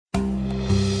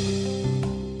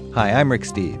Hi, I'm Rick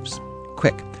Steves.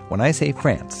 Quick, when I say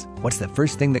France, what's the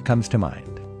first thing that comes to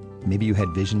mind? Maybe you had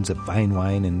visions of fine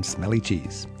wine and smelly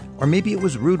cheese. Or maybe it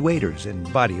was rude waiters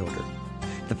and body odor.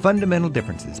 The fundamental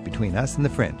differences between us and the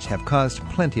French have caused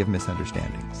plenty of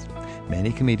misunderstandings.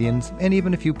 Many comedians and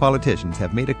even a few politicians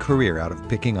have made a career out of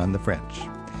picking on the French.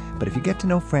 But if you get to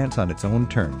know France on its own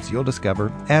terms, you'll discover,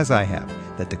 as I have,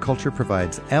 that the culture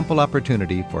provides ample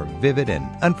opportunity for vivid and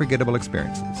unforgettable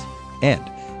experiences. And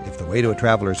if the way to a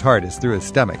traveler's heart is through his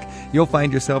stomach, you'll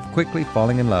find yourself quickly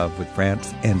falling in love with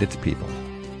France and its people.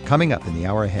 Coming up in the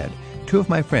hour ahead, two of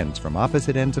my friends from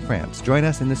opposite ends of France join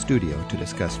us in the studio to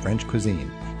discuss French cuisine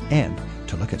and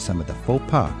to look at some of the faux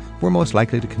pas we're most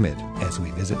likely to commit as we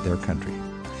visit their country.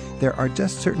 There are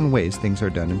just certain ways things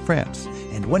are done in France,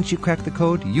 and once you crack the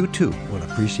code, you too will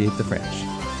appreciate the French.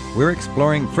 We're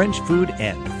exploring French food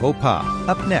and faux pas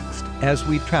up next as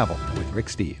we travel with Rick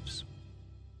Steves.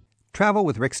 Travel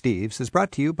with Rick Steves is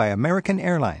brought to you by American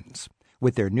Airlines.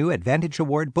 With their new Advantage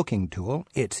Award booking tool,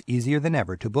 it's easier than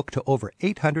ever to book to over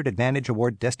 800 Advantage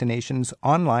Award destinations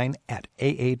online at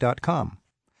aa.com.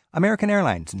 American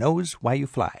Airlines knows why you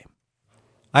fly.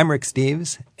 I'm Rick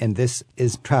Steves, and this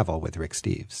is Travel with Rick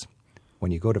Steves.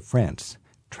 When you go to France,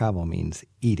 travel means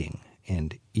eating,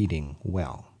 and eating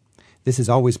well. This has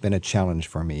always been a challenge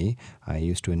for me. I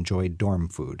used to enjoy dorm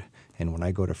food, and when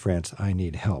I go to France, I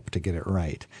need help to get it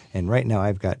right. And right now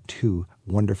I've got two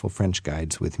wonderful French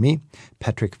guides with me,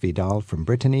 Patrick Vidal from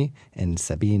Brittany and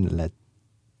Sabine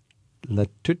how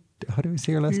do we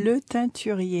say her last name? Le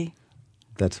Teinturier.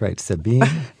 That's right, Sabine.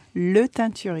 Le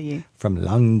Teinturier. From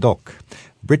Languedoc.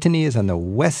 Brittany is on the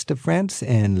west of France,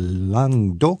 and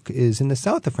Languedoc is in the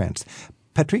south of France.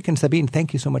 Patrick and Sabine,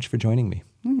 thank you so much for joining me.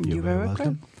 You're very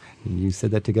welcome. You said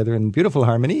that together in beautiful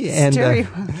harmony. And hey,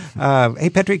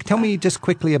 Patrick, tell me just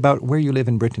quickly about where you live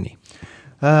in Brittany.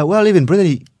 Where I live in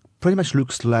Brittany pretty much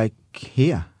looks like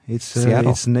here. It's Seattle.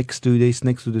 It's next to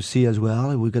the sea as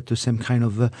well. We got the same kind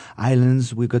of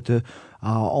islands. We got our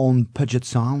own Puget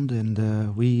Sound,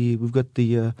 and we've got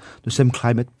the same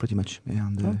climate pretty much.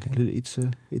 And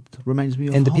it reminds me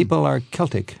of And the home. people are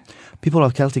Celtic. People are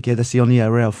Celtic. Yeah, that's the only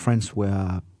area of France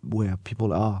where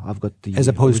people are. I've got the As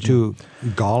opposed to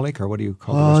Gallic, or what do you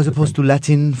call it? as opposed to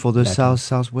Latin for the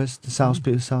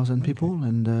Latin. southern people,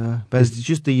 and but it's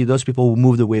just those people who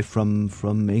moved away from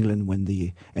England when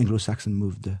the Anglo-Saxon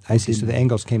moved. I see. So the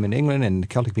Angles came in England, and the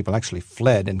Celtic people actually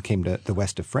fled and came to the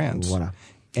west of France. Voilà.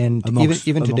 And Amongst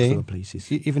even today, other places.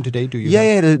 even today, do you?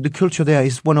 Yeah, the culture there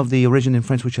is one of the regions in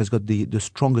France which has got the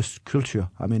strongest culture.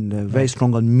 I mean, very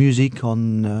strong on music,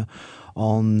 on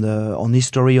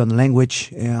history, on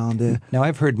language, and Now,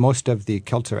 I've heard most of the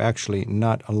Celts are actually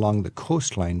not along the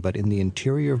coastline, but in the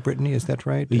interior of Brittany. Is that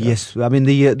right? yes, I mean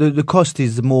the coast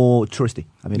is more touristy.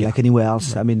 I mean, like anywhere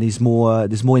else. Right. I mean, there's more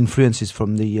influences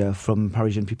from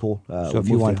Parisian people. So, if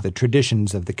you want the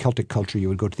traditions of the Celtic culture, you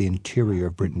would go to the interior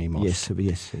of Brittany most. Yes,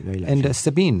 very likely. And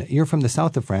Sabine, you're from the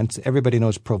south of France. Everybody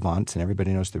knows Provence, and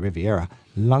everybody knows the Riviera.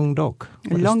 Languedoc.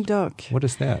 Languedoc. What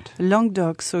is that?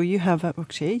 Languedoc. So you have a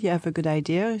good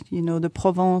idea. You know, the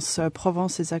Provence.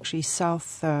 Provence is actually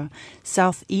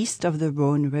southeast of the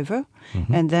Rhone River,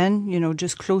 and then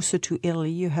just closer to Italy,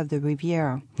 you have the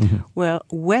Riviera. Well,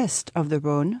 west of the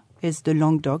Rhone is the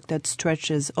Languedoc that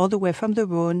stretches all the way from the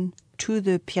Rhone to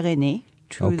the Pyrenees,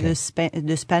 to the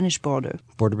Spanish border.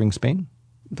 Bordering Spain?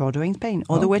 Bordering Spain.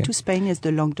 All the way to Spain is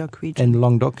the Languedoc region. And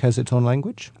Languedoc has its own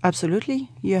language? Absolutely.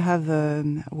 You have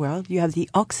the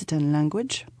Occitan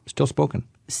language. Still spoken?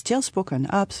 Still spoken,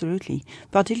 absolutely.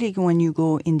 Particularly when you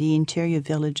go in the interior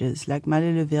villages, like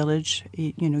Malele village,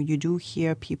 you do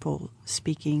hear people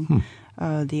speaking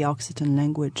the Occitan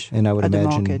language. And I would at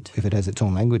imagine the market. if it has its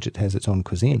own language, it has its own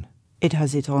cuisine. It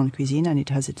has its own cuisine and it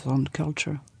has its own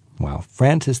culture. Wow.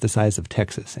 France is the size of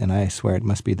Texas, and I swear it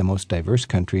must be the most diverse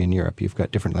country in Europe. You've got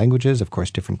different languages, of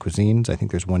course, different cuisines. I think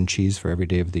there's one cheese for every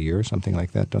day of the year, something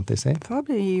like that, don't they say?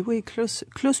 Probably we're close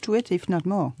to it, if not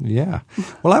more. Yeah.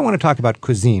 Well, I want to talk about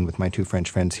cuisine with my two French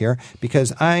friends here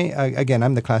because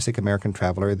I'm the classic American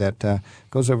traveler that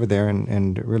goes over there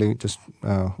and really just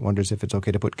wonders if it's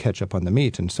okay to put ketchup on the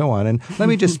meat and so on. And let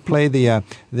me just play the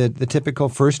typical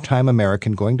first-time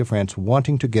American going to France,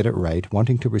 wanting to get it right,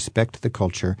 wanting to respect the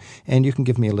culture, and you can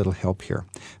give me a little help here.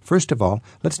 First of all,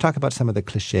 let's talk about some of the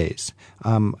cliches.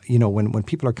 When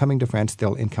people are coming to France,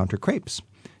 they'll encounter crepes.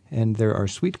 And there are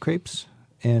sweet crepes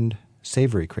and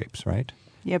savory crepes, right?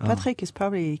 Yeah, Patrick is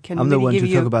probably I'm the one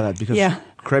to talk about that because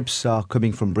crepes are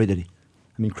coming from Brittany.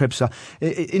 I mean, crepes are...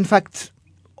 In fact,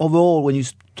 overall, when you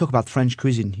talk about French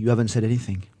cuisine, you haven't said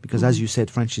anything because, as you said,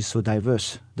 French is so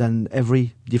diverse. Then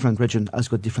every different region has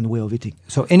got different way of eating.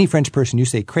 So any French person, you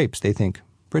say crepes, they think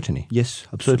Brittany. Yes,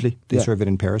 absolutely. They serve it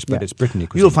in Paris, but it's Brittany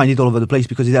cuisine. You'll find it all over the place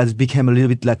because it has become a little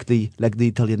bit like the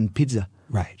Italian pizza.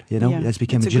 Right. You know, Yeah. it has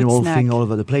become It's a a good general snack. thing all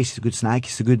over the place. It's a good snack.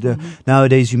 It's a good.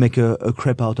 Nowadays, you make a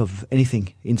crepe out of anything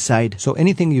inside. So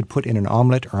anything you'd put in an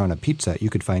omelette or on a pizza, you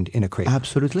could find in a crepe.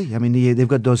 Absolutely. I mean, they've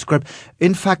got those crepe.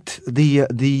 In fact, the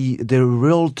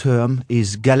real term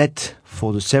is galette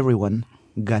for the savory one.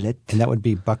 Galette. And that would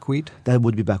be buckwheat. That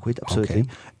would be buckwheat, absolutely. Okay.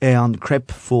 And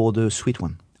crepe for the sweet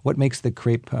one. What makes the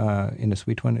crepe in a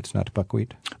sweet one? It's not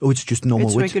buckwheat. Oh, it's just normal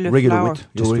It's wheat. regular flour. wheat.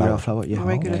 Just regular flour. flour. Yeah.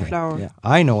 Regular Okay. flour. Yeah.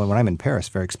 I know when I'm in Paris,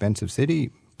 very expensive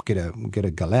city, get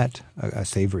a galette, a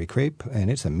savory crepe, and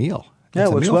it's a meal. Yeah, It's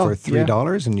it a works meal well. for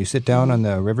 $3, and you sit down on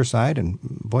the riverside, and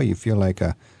boy, you feel like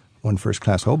one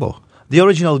first-class hobo. The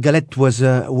original galette was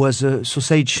a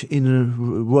sausage in a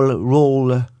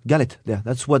roll galette. There,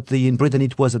 that's what in Britain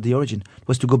it was at the origin. It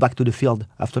was to go back to the field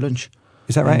after lunch.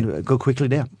 Is that right? And, go quickly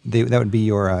there. That would be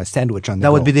your sandwich on the That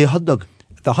go. would be the hot dog.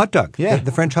 The hot dog. Yeah.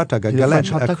 The French hot dog, a The galette, French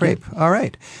hot a dog, crepe. yeah. All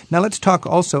right. Now let's talk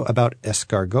also about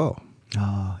escargot.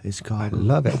 Ah, I escargot.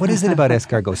 love it. What is it about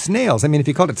escargot? Snails. I mean, if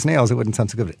you called it snails, it wouldn't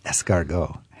sound so good. But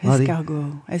escargot.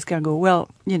 Escargot. Well,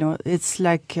 you know, it's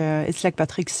like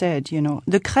Patrick said. You know,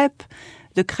 the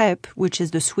crepe, which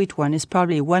is the sweet one, is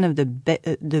probably one of the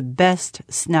best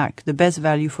snack, the best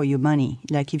value for your money.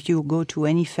 Like if you go to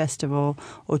any festival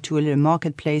or to a little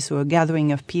marketplace or a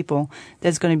gathering of people,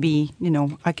 there's going to be, you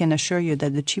know, I can assure you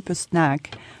that the cheapest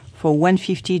snack for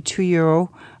 €1.50, €2,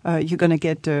 you're going to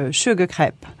get a sugar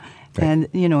crepe. Right. And,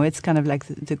 you know, it's kind of like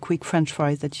the quick French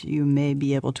fries that you may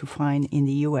be able to find in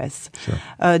the U.S. Sure.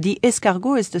 The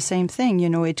escargot is the same thing. You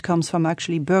know, it comes from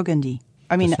actually Burgundy.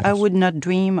 I mean, That's I nice. would not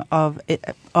dream of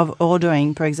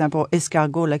ordering, for example,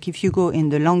 escargot. Like if you go in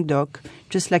the Languedoc,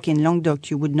 just like in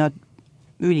Languedoc, you would not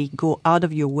really go out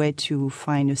of your way to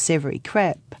find a savory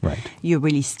crepe. Right. You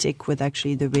really stick with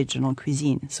actually the regional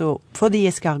cuisine. So for the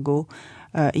escargot,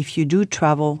 if you do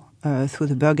travel through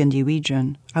the Burgundy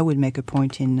region, I would make a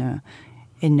point in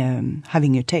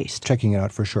having a taste. Checking it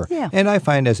out for sure. Yeah. And I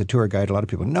find as a tour guide, a lot of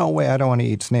people, no way, I don't want to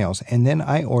eat snails. And then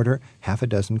I order half a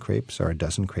dozen crepes or a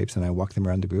dozen crepes, and I walk them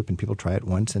around the group, and people try it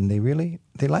once, and they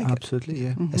like it. Absolutely,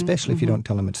 yeah. Especially if you don't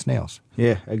tell them it's snails.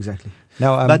 Yeah, exactly.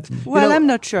 Now, But Well, you know, I'm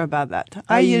not sure about that.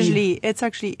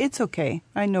 It's okay.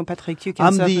 I know, Patrick, you can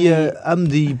I'm certainly... I'm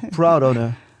the proud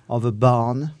owner of a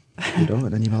barn,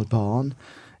 an animal barn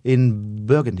in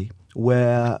Burgundy,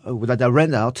 where that I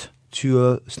rent out to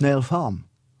a snail farm.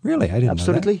 Really? I didn't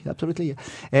Absolutely. Yeah.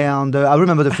 And I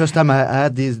remember the first time I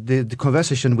had the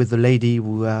conversation with the lady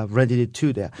who rented it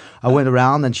too there. I went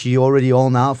around and she already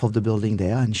owned half of the building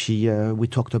there, and we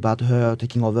talked about her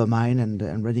taking over mine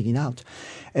and renting it out.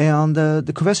 And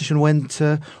the conversation went,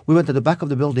 we went at the back of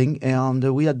the building, and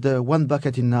we had one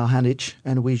bucket in our hand each,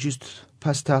 and we just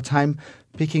passed our time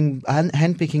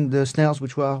hand-picking the snails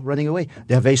which were running away.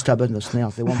 They're very stubborn, the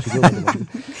snails. They want to go.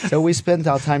 So we spent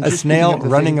our time A just snail picking up the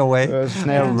running thing. away? A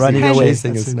snail Yes. running Hand- away.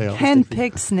 Chasing a snail.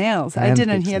 Hand-picked snails. I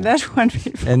didn't Hand-picked hear snails. that one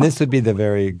before. And this would be the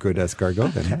very good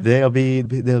escargot then, huh? They'll be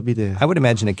there. I would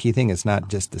imagine a key thing is not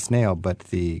just the snail, but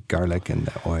the garlic and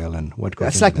the oil and what goes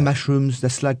That's into like that. mushrooms.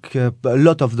 That's like a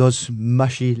lot of those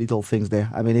mushy little things there.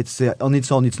 I mean, it's on its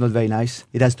own, it's not very nice.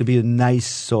 It has to be a nice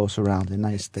sauce around, a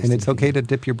nice taste. And it's okay to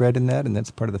dip your bread in that, and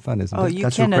that's part of the fun, isn't Oh, it? you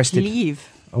That's cannot requested. leave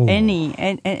Oh.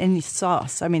 any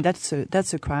sauce. I mean, that's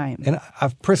a crime. And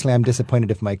personally, I'm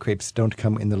disappointed if my crepes don't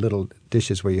come in the little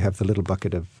dishes where you have the little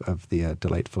bucket of the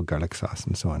delightful garlic sauce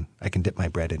and so on. I can dip my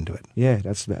bread into it. Yeah,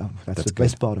 that's the good.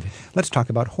 best part of it. Let's talk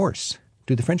about horse.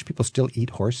 Do the French people still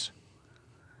eat horse?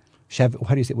 How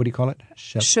do you say? What do you call it?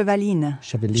 Chevaline.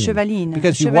 Chevaline.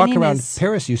 Because you walk Chevaline around is-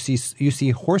 Paris, you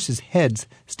see horses' heads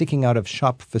sticking out of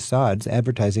shop facades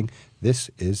advertising this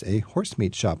is a horse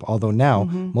meat shop. Although now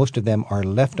most of them are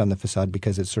left on the facade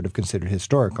because it's sort of considered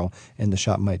historical, and the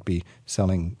shop might be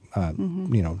selling,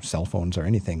 cell phones or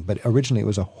anything. But originally it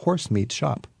was a horse meat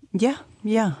shop. Yeah.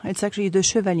 It's actually the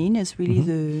chevaline is really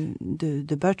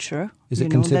the butcher. Is you it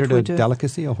know, considered that a would,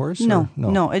 delicacy, a horse? No,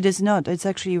 or no, it is not. It's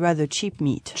actually rather cheap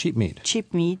meat. Cheap meat.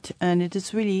 Cheap meat, and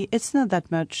it's not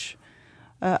that much.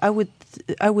 I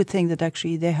would think that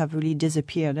actually they have really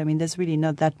disappeared. I mean, there's really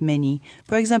not that many.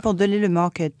 For example, the little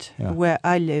market where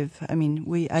I live. I mean,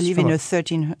 I live in a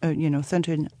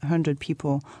 1,300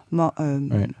 people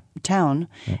town,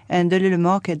 and the little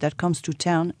market that comes to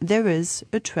town, there is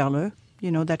a trailer,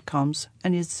 that comes,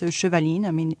 and it's a chevaline.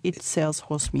 I mean, it sells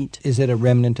horse meat. Is it a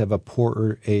remnant of a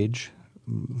poorer age?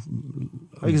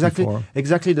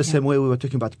 Exactly the same way we were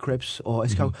talking about crepes or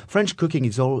escargot. French cooking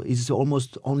is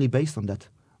almost only based on that,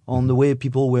 on the way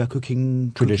people were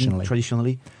cooking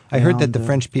traditionally. I heard that the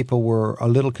French people were a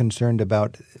little concerned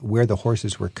about where the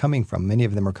horses were coming from. Many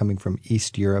of them are coming from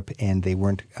East Europe, and they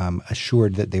weren't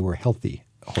assured that they were healthy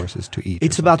horses to eat.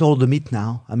 It's about all the meat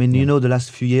now. I mean, the last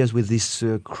few years with this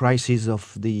crisis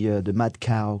of the mad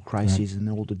cow crisis and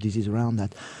all the disease around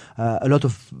that, a lot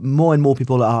of more and more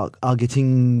people are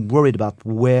getting worried about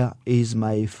where is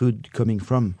my food coming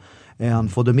from.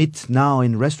 And for the meat now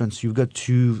in restaurants, you've got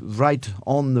to write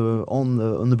on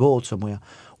the board somewhere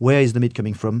where is the meat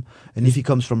coming from, and if it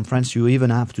comes from France, you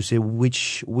even have to say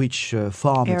which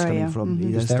farm it's coming from.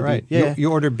 Mm-hmm. Is that right? Yeah.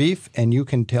 You order beef, and you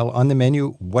can tell on the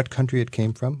menu what country it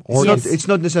came from. Or it's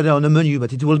not necessarily on the menu,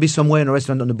 but it will be somewhere in a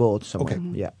restaurant on the board somewhere. Okay.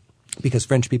 Yeah. Because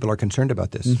French people are concerned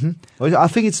about this. Mm-hmm. I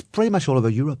think it's pretty much all over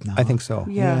Europe now. I think so.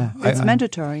 Yeah. It's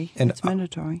mandatory. It's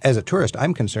mandatory. As a tourist,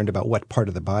 I'm concerned about what part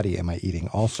of the body am I eating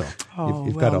also.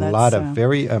 You've got a that's lot of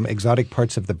very exotic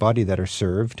parts of the body that are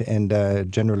served, and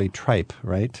generally tripe,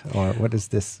 right? Or what is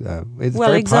this? It's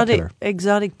very popular.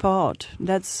 Exotic part,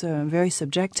 that's very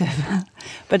subjective.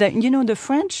 But, the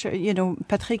French,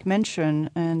 Patrick mentioned,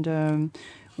 and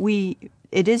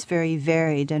it is very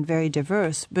varied and very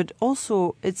diverse, but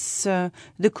also it's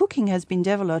the cooking has been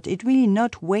developed. It's really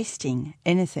not wasting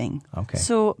anything. Okay.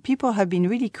 So people have been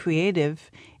really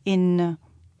creative in,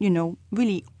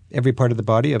 really every part of the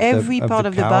body of every the part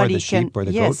of the cow body or the sheep or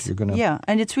the goat. You're gonna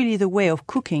and it's really the way of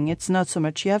cooking. It's not so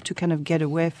much you have to kind of get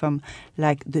away from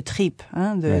like the tripe,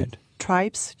 the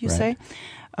tripes, you say.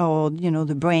 Or,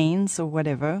 the brains or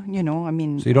whatever, I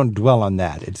mean... So you don't dwell on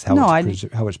that. It's how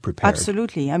it's prepared.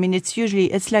 Absolutely. I mean, it's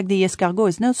like the escargot.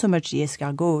 It's not so much the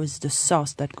escargot, it's the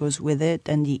sauce that goes with it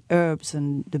and the herbs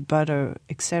and the butter,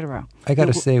 etc. I got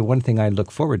to say, one thing I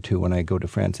look forward to when I go to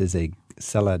France is a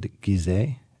salade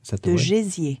guisée. Is that the word?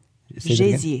 Gésier.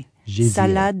 Gésier.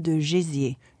 Salade de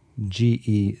gésier.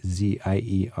 G-E-Z-I-E-R-S.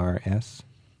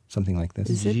 Something like this.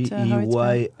 Is it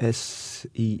Geysers?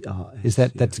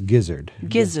 That's gizzard.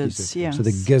 Gizzards, yeah. So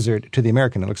the gizzard, to the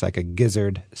American, it looks like a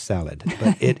gizzard salad,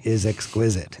 but it is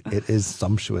exquisite. It is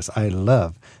sumptuous. I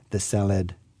love the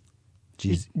salade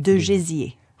de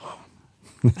gésier.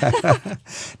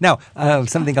 Now,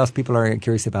 something else people are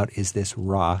curious about is this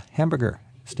raw hamburger,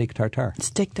 steak tartare.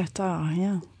 Steak tartare,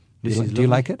 yeah. Do you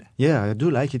like it? Yeah, I do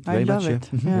like it very much. I love it.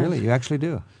 Yeah. Really? You actually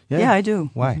do? Yeah, I do.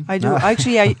 Why? I do.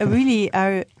 Actually,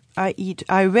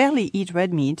 I rarely eat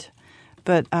red meat,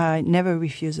 but I never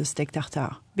refuse a steak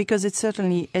tartare because it's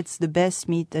the best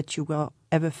meat that you will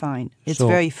ever find. It's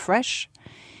very fresh.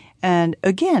 And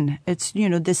again, it's,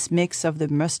 this mix of the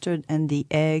mustard and the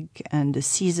egg and the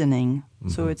seasoning. Mm-hmm.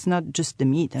 So it's not just the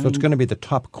meat. It's going to be the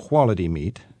top quality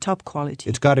meat. Top quality.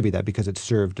 It's got to be that because it's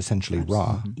served essentially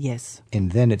raw. Mm-hmm. Yes.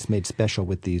 And then it's made special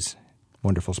with these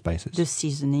wonderful spices. The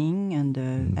seasoning and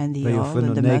the very oil often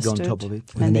and the an egg mustard on top of it.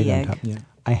 and the egg. Yeah.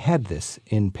 I had this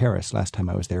in Paris last time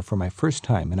I was there for my first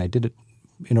time, and I did it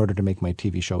in order to make my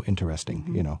TV show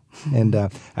interesting, And I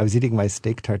was eating my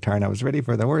steak tartare, and I was ready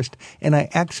for the worst, and I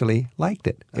actually liked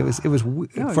it. It was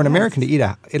for an American to eat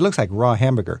it looks like raw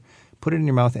hamburger. Put it in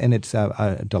your mouth, and it's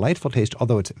a delightful taste,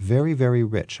 although it's very, very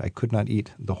rich. I could not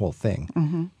eat the whole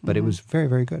thing, but it was very,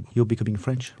 very good. You're becoming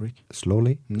French, Rick.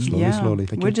 Slowly.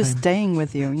 We're just staying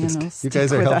with you, You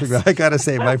guys are helping me. I got to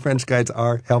say, my French guides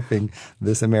are helping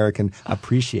this American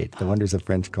appreciate the wonders of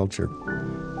French culture.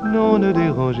 Non, ne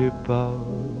dérangez pas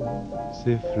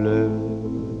ces fleurs.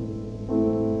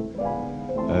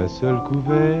 Un seul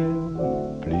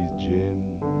couvert, please,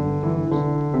 Jim.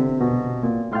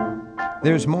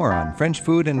 There's more on French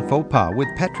food and faux pas with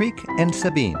Patrick and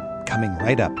Sabine, coming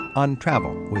right up on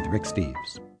Travel with Rick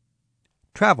Steves.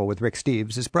 Travel with Rick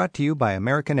Steves is brought to you by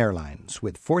American Airlines,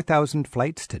 with 4,000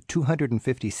 flights to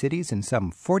 250 cities in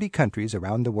some 40 countries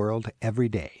around the world every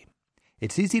day.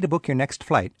 It's easy to book your next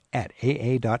flight at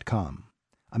aa.com.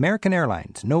 American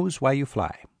Airlines knows why you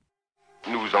fly.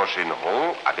 Nous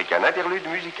enchaînerons avec un interlude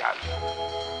musical.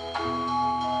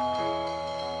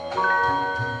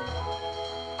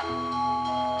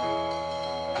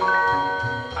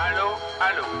 Allô,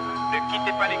 allô, ne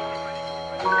quittez pas l'écoute.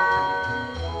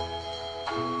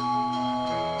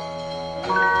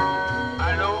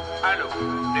 Allô, allô,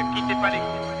 ne quittez pas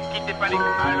l'écoute. Quittez pas l'écoute.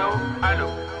 Allô, allô.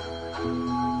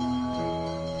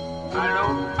 Allô,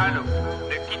 allô,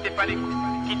 ne quittez pas l'écoute.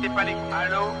 Quittez pas l'écoute.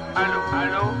 Allô, allô,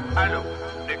 allô, allô.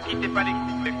 Ne quittez pas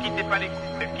l'écoute. Ne quittez pas l'écoute.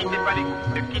 Ne quittez pas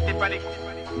l'écoute. Ne quittez pas l'écoute.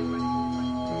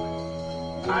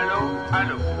 Allô,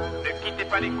 allô, ne quittez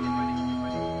pas l'écoute.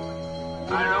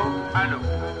 Allô, allô,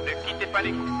 ne quittez pas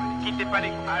l'écoute. Quittez pas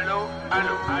l'écoute. Allô,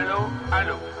 allô, allô,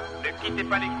 allô. Ne quittez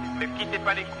pas les coups, ne quittez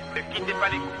pas les coups, ne quittez pas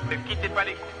les coups, ne quittez pas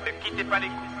les coups, ne quittez pas les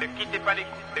coups, ne quittez pas les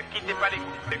coups, ne quittez pas les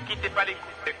coups, ne quittez pas les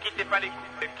coups, ne quittez pas les coups,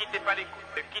 ne quittez pas les coups,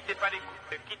 ne quittez pas les coups,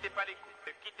 ne quittez pas les coups,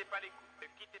 ne quittez pas les coups, ne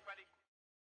quittez pas les coups.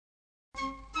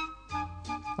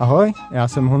 Ahoj, já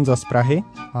jsem Honza z Prahy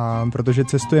a protože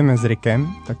cestujeme s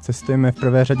Rickem, tak cestujeme v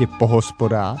prvé řadě po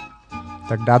hospodách.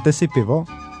 Tak dáte si pivo?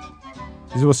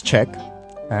 This was Czech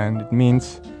and it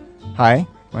means hi,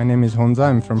 my name is Honza,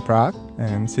 I'm from Prague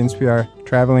and since we are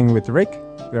traveling with Rick,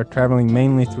 we are traveling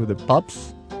mainly through the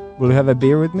pubs. Will you have a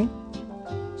beer with me?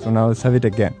 So now let's have it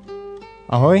again.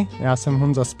 Ahoj, já jsem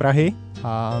Honza z Prahy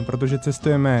a protože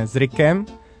cestujeme s Rickem,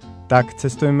 tak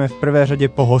cestujeme v prvé řadě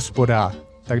po hospodách.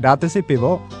 Tak dáte si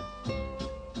pivo?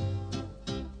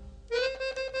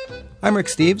 I'm Rick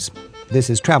Steves. This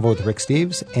is Travel with Rick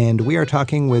Steves, and we are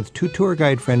talking with two tour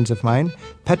guide friends of mine,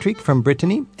 Patrick from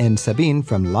Brittany and Sabine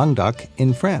from Languedoc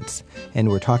in France. And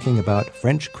we're talking about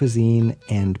French cuisine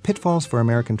and pitfalls for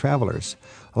American travelers.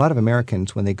 A lot of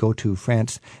Americans, when they go to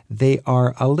France, they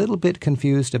are a little bit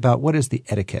confused about what is the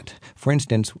etiquette. For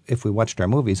instance, if we watched our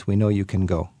movies, we know you can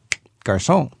go,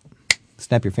 garçon,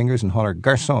 snap your fingers and holler,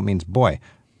 garçon means boy.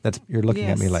 You're looking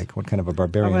at me like, what kind of a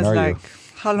barbarian are you?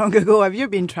 How long ago have you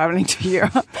been traveling to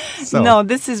Europe? No,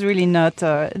 this is really not.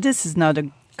 This is not a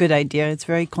good idea. It's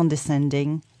very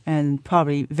condescending and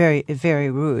probably very, very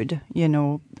rude. You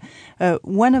know,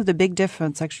 one of the big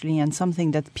difference actually, and something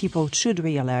that people should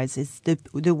realize is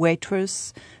the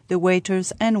waiters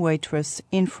and waitress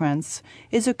in France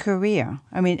is a career.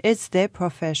 I mean, it's their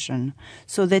profession,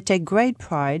 so they take great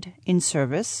pride in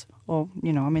service. Or,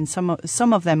 you know, I mean,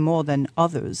 some of them more than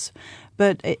others,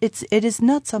 but it is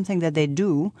not something that they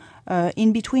do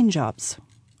in between jobs.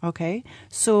 Okay,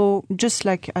 so just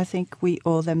like I think we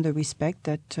owe them the respect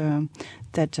that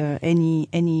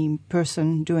any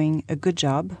person doing a good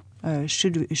job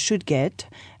should get.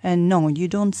 And no, you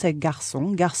don't say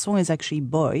garçon. Garçon is actually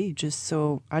boy. Just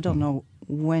so I don't know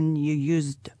when you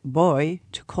used boy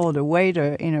to call the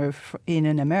waiter in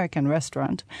an American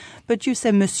restaurant, but you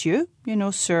say monsieur, you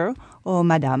know, sir or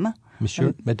madame.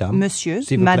 Monsieur, madame. Monsieur,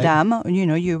 madame, you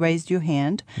know, you raised your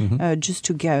hand just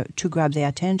to grab their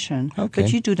attention. Okay.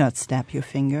 But you do not snap your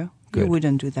finger. Good. You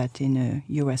wouldn't do that in a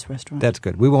U.S. restaurant. That's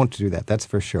good. We won't do that, that's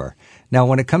for sure. Now,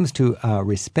 when it comes to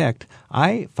respect,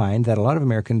 I find that a lot of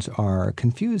Americans are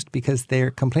confused because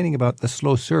they're complaining about the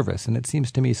slow service. And it seems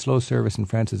to me slow service in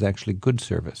France is actually good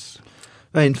service.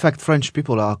 In fact, French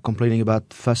people are complaining about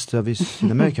fast service in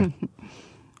America.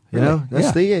 You know,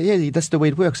 that's that's the way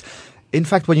it works. In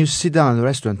fact, when you sit down in a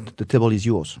restaurant, the table is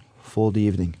yours for the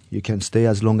evening. You can stay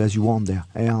as long as you want there.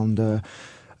 And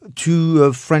to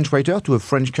a French waiter, to a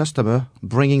French customer,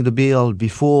 bringing the bill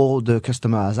before the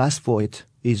customer has asked for it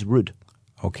is rude.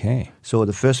 Okay. So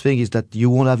the first thing is that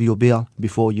you won't have your bill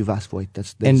before you've asked for it.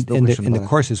 That's and the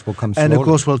courses will come slowly. And the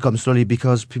course will come slowly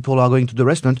because people are going to the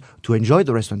restaurant to enjoy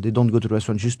the restaurant. They don't go to the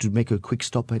restaurant just to make a quick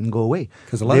stop and go away.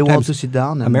 Because a lot of times want to sit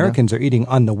down. And, Americans are eating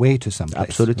on the way to someplace.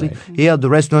 Absolutely. Right? Here, the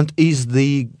restaurant is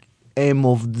the aim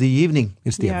of the evening.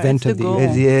 It's the event of the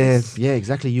evening. Yeah,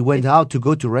 exactly. You went out to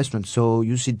go to a restaurant, so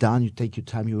you sit down, you take your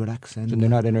time, you relax. And they're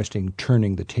not interested in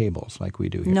turning the tables like we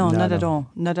do here. No, not at all.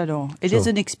 Not at all. It is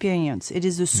an experience. It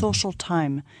is a social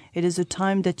time. It is a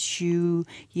time that you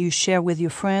share with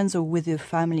your friends or with your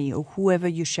family or whoever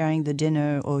you're sharing the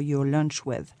dinner or your lunch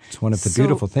with. It's one of the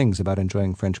beautiful things about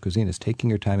enjoying French cuisine is taking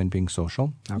your time and being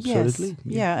social. Absolutely. Yes.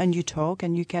 Yeah, and you talk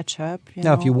and you catch up.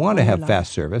 Now, if you want to have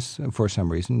fast service for some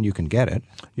reason, you can get it.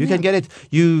 You can get it.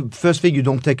 First thing, you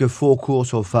don't take a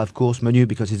 4-course or 5-course menu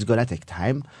because it's gonna take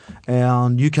time.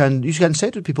 And you can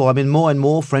say to people, I mean, more and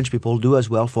more French people do as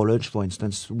well for lunch, for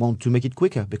instance, want to make it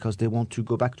quicker because they want to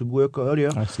go back to work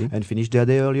earlier and finish their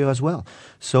day earlier as well.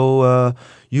 So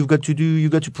you've got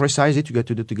to precise it. You got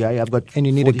to do the guy. And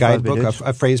you need a guidebook,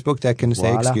 a phrase book that can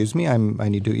say, "Excuse me, I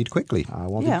need to eat quickly." I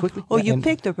want it quickly. Or you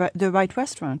pick the right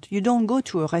restaurant. You don't go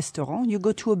to a restaurant. You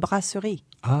go to a brasserie.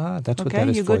 That's what that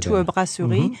is you for. go to a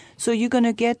brasserie, so you're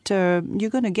gonna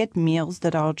get meals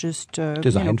that are just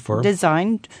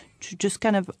designed to just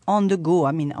kind of on the go.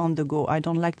 I mean, on the go. I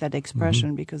don't like that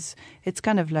expression because it's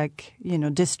kind of like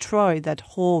destroy that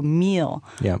whole meal.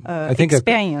 I think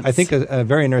experience. I think a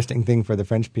very interesting thing for the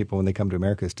French people when they come to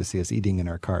America is to see us eating in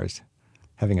our cars,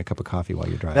 having a cup of coffee while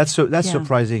you drive. That's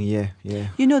surprising. Yeah.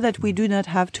 You know that we do not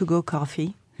have to-go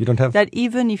coffee. You don't have that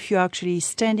even if you're actually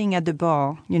standing at the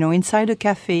bar, inside a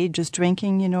cafe, just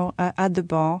drinking, at the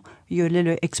bar, your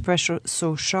little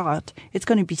espresso shot, it's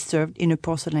going to be served in a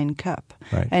porcelain cup.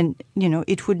 Right. And,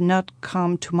 it would not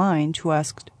come to mind to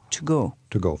ask to go.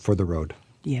 To go for the road.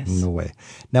 Yes. No way.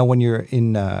 Now, when you're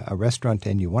in a restaurant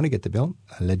and you want to get the bill,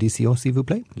 l'addition, s'il vous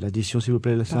plaît. L'addition, s'il vous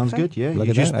plaît, sounds Perfect. good. Yeah, Look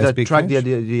you at just that. I speak attract French.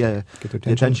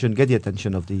 the attention. Get the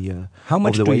attention of the How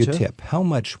much of the do you waiter. tip? How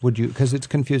much would you? Because it's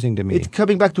confusing to me. It's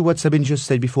coming back to what Sabine just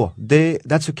said before.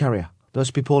 That's a carrier. Those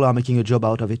people are making a job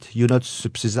out of it. You're not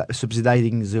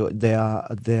subsidizing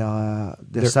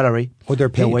their salary or their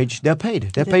their paid. wage. They're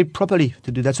paid. They're paid properly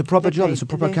to do. That's a proper They're job. paid. It's a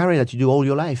proper They- carrier that you do all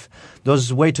your life.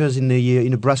 Those waiters in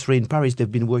a brasserie in Paris,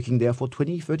 they've been working there for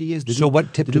 20, 30 years. They So do-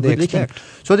 what tip do they good licking. expect?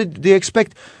 So they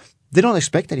expect. They don't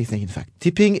expect anything. In fact,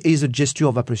 tipping is a gesture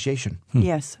of appreciation.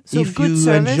 Yes. So If good you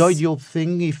service. enjoyed your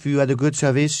thing, if you had a good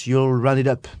service, you'll round it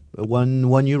up. €1,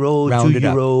 Round €2, it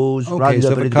up. round Okay, it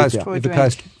so up a if it little bit. cost Yeah. For a if it drink.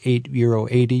 cost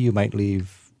 €8.80, you might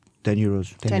leave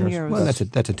 €10. 10 euros. Well, that's a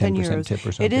 10 10% euros. tip or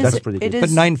It something. is. That's pretty It good. is. But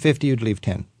 $9.50, you'd leave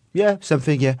 10. Yeah,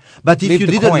 something. Yeah, but if Leave you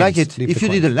the didn't coins. like it, Leave if the you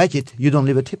coins. didn't like it, you don't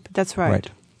leave a tip. That's right. Right.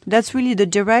 That's really the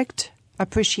direct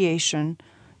appreciation,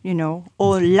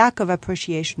 or lack of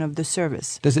appreciation of the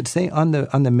service. Does it say on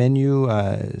the menu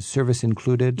service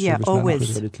included? Yeah, service not always.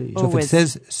 included? Absolutely. So if it Always.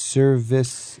 says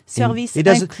service, Service It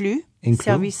doesn't- inclus. Inclus?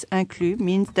 Service inclus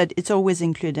means that it's always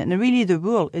included. And really the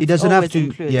rule is It doesn't always have to.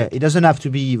 included. Yeah, it doesn't have to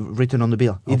be written on the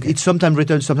bill. Okay. It's sometimes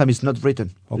written, sometimes it's not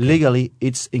written. Okay. Legally,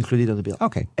 it's included on the bill.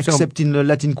 Okay. So- Except in the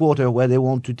Latin Quarter, where they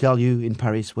want to tell you in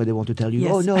Paris, where they want to tell you,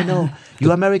 Yes. oh no,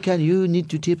 you're American, you need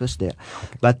to tip us there.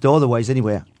 But otherwise,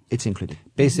 anywhere, it's included.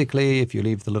 basically, if you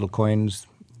leave the little coins,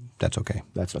 that's okay.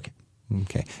 That's okay.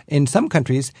 Okay. In some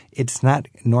countries, it's not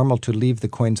normal to leave the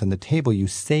coins on the table. You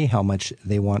say how much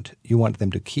you want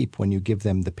them to keep when you give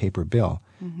them the paper bill.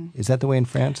 Is that the way in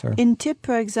France? Or? In tip,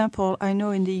 for example, I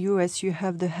know in the US you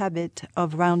have the habit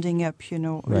of rounding up,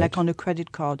 Right. like on a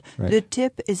credit card. Right. The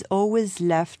tip is always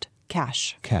left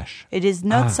cash. Cash. It is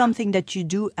not something that you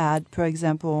do add, for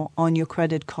example, on your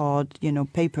credit card,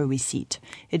 paper receipt.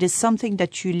 It is something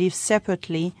that you leave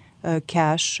separately,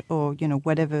 cash or,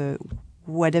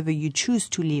 whatever you choose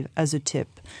to leave as a tip.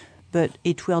 But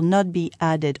it will not be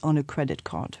added on a credit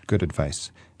card. Good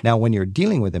advice. Now, when you're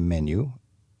dealing with a menu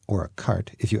or a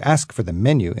cart, if you ask for the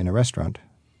menu in a restaurant,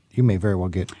 you may very well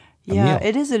get a Yeah, meal.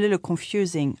 it is a little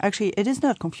confusing. Actually, it is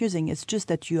not confusing. It's just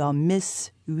that you are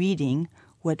misreading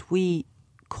what we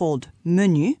called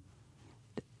menu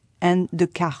and the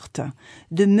carte.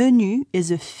 The menu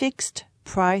is a fixed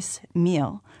price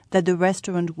meal that the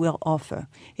restaurant will offer.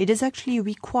 It is actually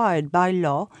required by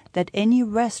law that any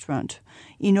restaurant,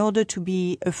 in order to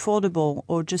be affordable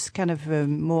or just kind of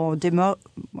more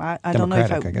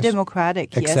Democratic, I guess.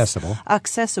 democratic, Accessible. yes,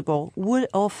 accessible, would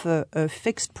offer a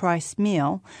fixed price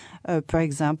meal, for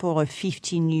example, a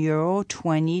 €15,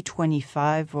 20,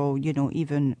 25, or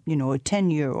even a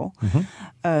 €10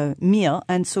 meal.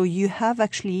 And so you have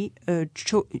actually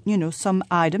some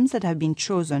items that have been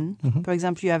chosen. For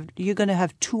example, you're going to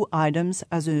have two items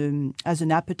as an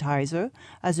appetizer,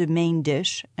 as a main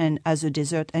dish, and as a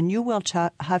dessert, and you will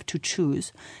have to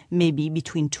choose maybe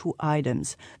between two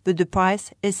items, but the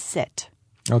price is set.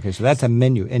 Okay, so that's a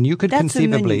menu. And you could That's a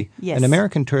conceivably, menu, yes. an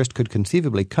American tourist could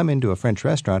conceivably come into a French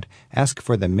restaurant, ask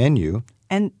for the menu,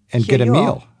 And And here get a you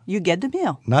meal. are. You get the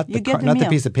meal. not you the get not the meal.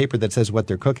 piece of paper that says what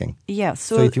they're cooking. Yeah,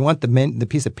 So, so if you want the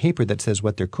piece of paper that says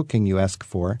what they're cooking, you ask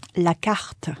for la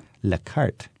carte. la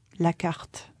carte. La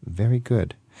carte. Very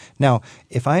good. Now,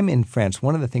 if I'm in France,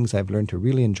 one of the things I've learned to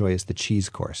really enjoy is the cheese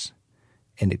course.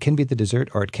 And it can be the dessert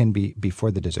or it can be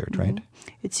before the dessert, right?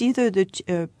 It's either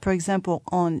for example,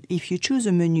 if you choose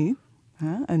a menu,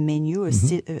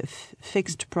 a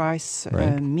fixed price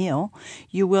Right. meal,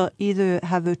 you will either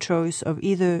have a choice of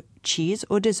either cheese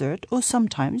or dessert, or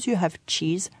sometimes you have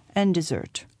cheese and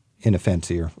dessert. In a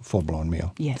fancy or full-blown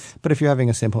meal. Yes. But if you're having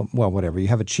a simple, whatever, you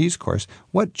have a cheese course,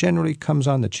 what generally comes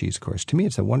on the cheese course? To me,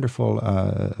 it's a wonderful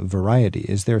variety.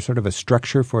 Is there sort of a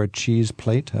structure for a cheese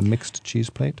plate, a mixed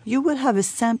cheese plate? You will have a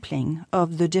sampling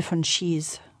of the different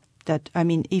cheese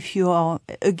if you are,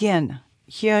 again,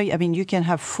 here, you can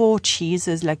have 4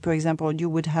 cheeses, like, for example, you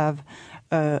would have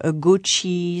a goat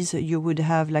cheese, you would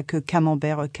have like a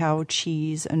camembert, a cow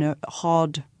cheese, and a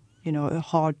hard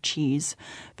cheese.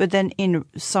 But then in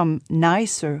some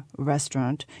nicer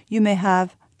restaurant, you may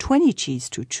have 20 cheese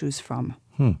to choose from.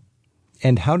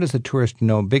 And how does a tourist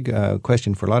know? Big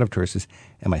question for a lot of tourists is,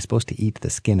 am I supposed to eat the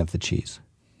skin of the cheese?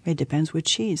 It depends which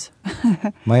cheese.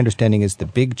 My understanding is the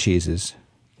big cheeses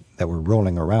that were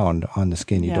rolling around on the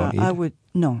skin you don't eat.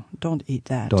 Don't eat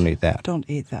that. Don't eat that. Don't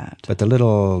eat that. But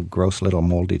the gross little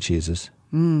moldy cheeses.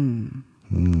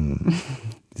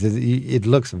 It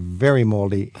looks very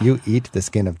moldy. You eat the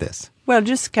skin of this. Well,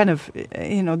 just kind of,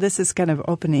 this is kind of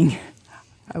opening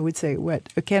I would say,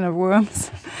 a can of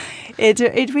worms. It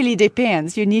really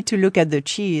depends. You need to look at the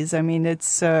cheese. I mean,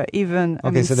 it's even. Okay,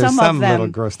 I mean, so there's some some of them, little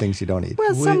gross things you don't eat.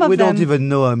 Well, some of we them. don't even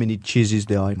know how many cheeses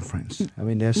there are in France. I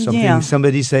mean, there's something, Yeah.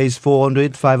 somebody says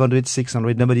 400, 500,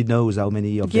 600. Nobody knows how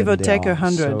many of Give them or there take are.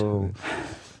 100.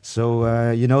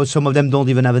 So, you know, some of them don't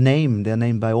even have a name. They're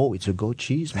named by, it's a goat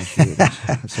cheese, monsieur.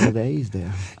 That's all there is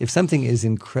there. If something is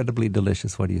incredibly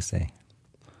delicious, what do you say?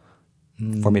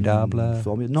 Formidable.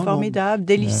 Non, Formidable,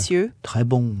 délicieux, Très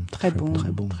bon. très bon,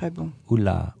 Très bon. très bon.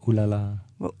 Oula, oulala.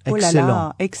 Oh là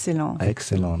là, excellent.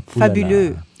 Excellent. Fabuleux.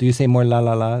 Oulala. Do you say more la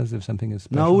la la's if something is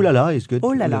special? No, ooh la la is good. Oh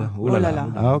la la, Ooh la la.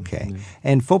 oh la la. Okay.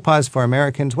 And faux pas for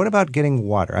Americans. What about getting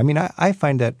water? I mean, I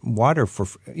find that water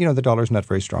the dollar's not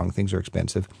very strong. Things are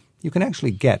expensive. You can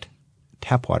actually get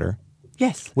tap water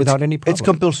Yes. without any problem. It's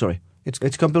compulsory.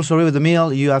 It's compulsory with the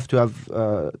meal. You have to have Is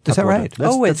that tap water. right?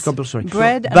 That's compulsory.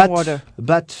 Bread and but, water.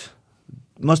 But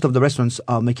most of the restaurants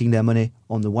are making their money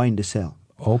on the wine they sell.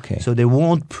 Okay. So they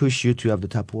won't push you to have the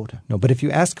tap water. No, but if you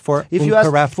ask for If un you ask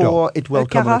carafe for, d'eau. it will A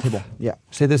come on the carafe? table. Yeah.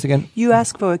 Say this again. You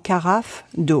ask for a carafe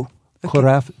d'eau.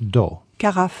 Carafe d'eau.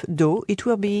 Carafe d'eau. It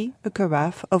will be a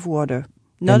carafe of water,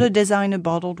 not And- a designer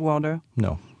bottled water.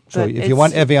 No. So But if you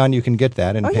want it's- Evian, you can get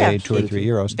that and Oh, pay yeah. 2 or 3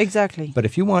 euros. Exactly. But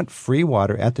if you want free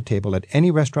water at the table at any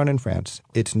restaurant in France,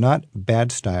 it's not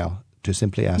bad style to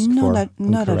simply ask for not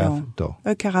un at all. carafe d'eau.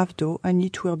 A carafe d'eau, and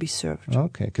it will be served.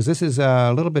 Okay, because this is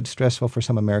a little bit stressful for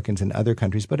some Americans in other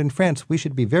countries, but in France, we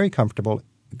should be very comfortable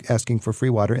asking for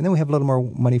free water, and then we have a little more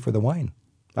money for the wine.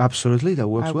 Absolutely. That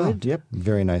works I well. would. Yep.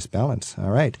 Very nice balance. All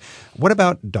right. What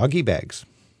about doggy bags?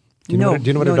 Do you know No, what, do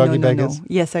you know what no, a doggy no, bag no, is? no.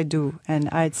 Yes, I do, and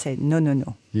I'd say no.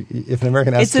 If an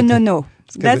American asks It's a you to- no.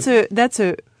 It's 'cause That's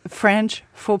a French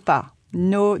faux pas.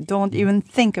 No, don't even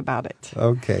think about it.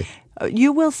 Okay.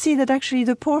 You will see that actually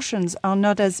the portions are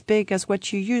not as big as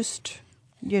what you used,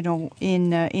 in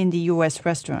the U.S.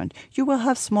 restaurant. You will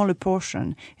have smaller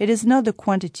portion. It is not the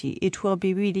quantity. It will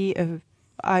be really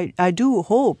I do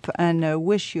hope and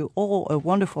wish you all a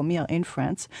wonderful meal in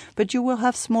France, but you will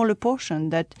have smaller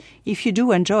portion that if you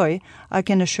do enjoy, I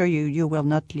can assure you, you will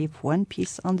not leave one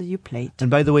piece on your plate. And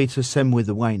by the way, it's the same with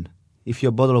the wine. If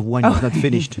your bottle of wine is not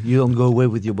finished, you don't go away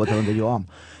with your bottle under your arm.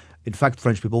 In fact,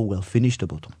 French people will finish the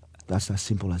bottle. That's as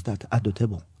simple as that at the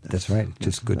table. That's right.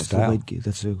 Just good that's style.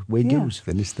 That's the way it Yeah. goes.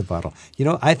 Finish the bottle.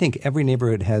 I think every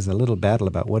neighborhood has a little battle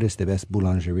about what is the best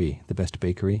boulangerie, the best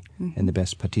bakery, and the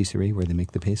best patisserie where they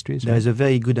make the pastries. There is a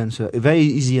very good answer, a very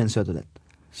easy answer to that.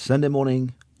 Sunday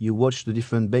morning, you watch the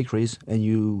different bakeries and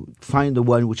you find the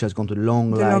one which has gone to the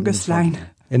long line. The longest in front. line.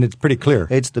 And it's pretty clear.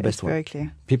 It's the It's best one. very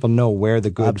clear. People know where the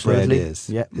good Absolutely. bread is.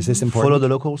 Yeah. Is this important? Follow the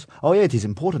locals. Oh, yeah, it is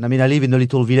important. I mean, I live in a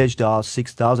little village. There are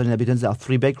 6,000 inhabitants. There are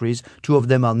 3 bakeries. 2 of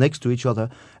them are next to each other.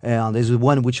 And there's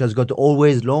one which has got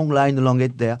always long line along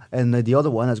it there. And the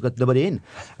other one has got nobody in.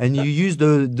 And you use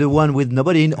the one with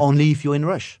nobody in only if you're in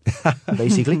rush,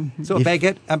 basically. So If-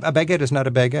 a baguette is not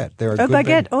a baguette. There are A good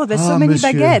baguette. Oh, there's so Ah, many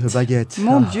monsieur, baguettes. a baguette.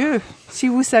 Mon Ah. Dieu, si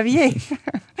vous saviez.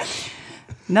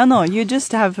 No, you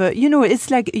just have, it's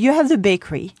like you have the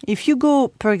bakery. If you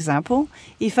go, for example,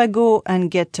 if I go and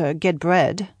get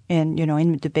bread in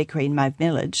the bakery in my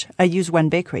village, I use one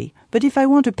bakery. But if I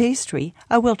want a pastry,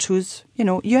 I will choose,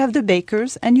 you have the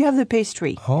bakers and you have the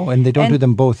pastry. Oh, and they don't And do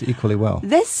them both equally well.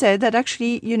 They said that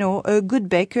actually, a good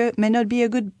baker may not be a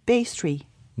good pastry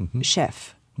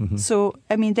chef. So,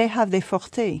 I mean, they have their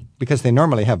forte. Because they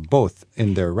normally have both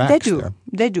in their racks They do. there.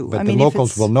 They do. But I the mean, if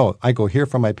locals it's- will know. I go here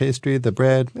for my pastry, the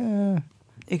bread.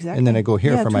 Exactly. And then I go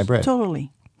here for my bread.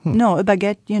 Totally. No, a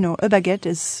baguette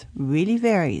is really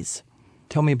varies.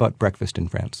 Tell me about breakfast in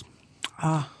France.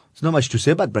 There's not much to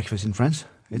say about breakfast in France.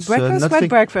 It's Breakfast? What nothing,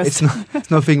 breakfast? It's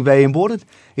nothing very important.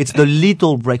 It's the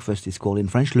little breakfast, it's called in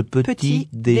French, le petit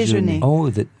déjeuner. déjeuner. Oh,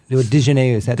 the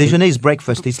déjeuner is that? Déjeuner is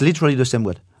breakfast. It's literally the same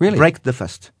word. Really? Break the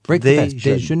fast. Break the fast.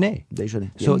 Déjeuner.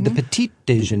 Déjeuner. So the petit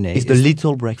déjeuner It's the is,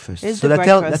 little breakfast. It's so the that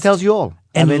breakfast. tells you all.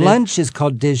 and I mean, lunch is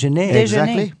called déjeuner.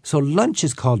 Exactly. So lunch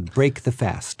is called break the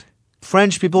fast.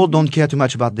 French people don't care too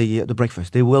much about the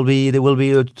breakfast. There will be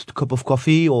a cup of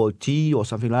coffee or tea or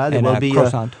something like that. And there will a be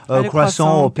croissant. a And a croissant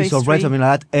or a croissant, piece of bread, pastry. something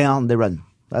like that, and they run.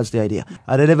 That's the idea.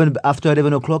 After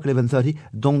 11 o'clock, 11:30,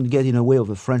 don't get in the way of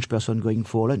a French person going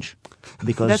for lunch,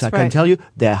 because That's I can right. tell you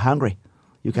they're hungry.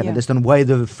 You can Yeah. understand why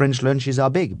the French lunches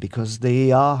are big, because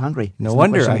they are hungry. No There's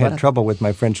wonder question I about had it. trouble with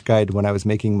my French guide when I was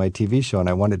making my TV show and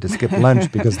I wanted to skip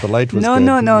lunch because the light was No,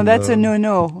 good. no, that's a no.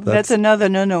 That's That's- another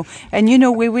no. And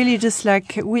we really just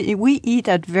we eat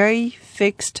at very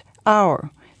fixed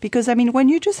hour. Because, I mean, when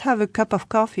you just have a cup of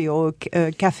coffee or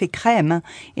a café crème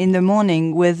in the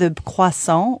morning with a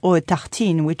croissant or a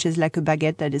tartine, which is like a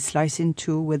baguette that is sliced in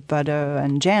two with butter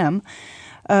and jam,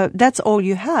 that's all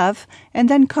you have. And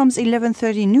then comes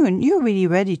 11:30 noon, you're really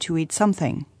ready to eat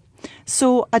something.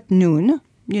 So at noon,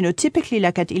 typically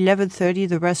like at 11:30,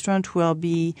 the restaurant will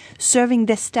be serving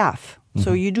the staff.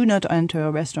 So you do not enter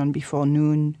a restaurant before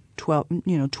noon,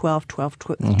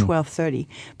 12:30.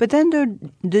 But then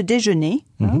the déjeuner,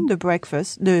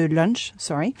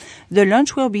 the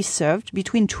lunch will be served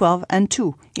between 12 and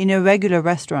 2 in a regular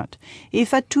restaurant.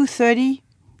 If at 2:30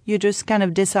 you just kind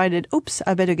of decided, oops,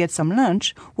 I better get some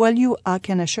lunch, well, I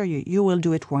can assure you, you will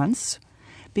do it once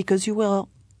because you will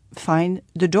find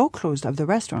the door closed of the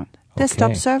restaurant. They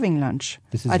stop serving lunch.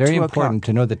 This is at very 2 important o'clock.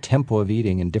 to know the tempo of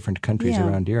eating in different countries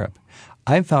around Europe.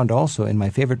 I've found also in my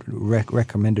favorite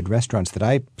recommended restaurants that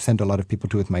I send a lot of people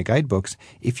to with my guidebooks,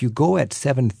 if you go at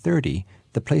 7:30,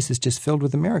 the place is just filled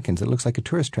with Americans. It looks like a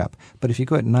tourist trap. But if you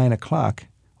go at 9 o'clock,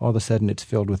 all of a sudden it's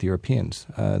filled with Europeans.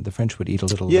 The French would eat a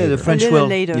little later. Yeah, the French A little will.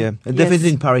 later. Yeah, Yes. definitely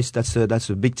in Paris. That's a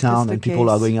big town, That's and the people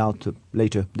are case. going out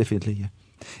later. Definitely, yeah.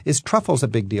 Is truffles a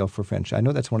big deal for French? I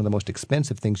know that's one of the most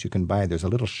expensive things you can buy. There's a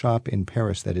little shop in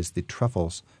Paris that is the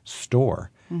truffles store.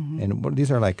 And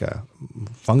these are like a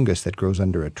fungus that grows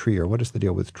under a tree, or what is the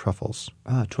deal with truffles?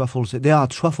 Truffles. There are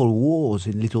truffle wars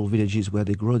in little villages where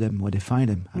they grow them, where they find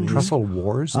them. I mean, Truffle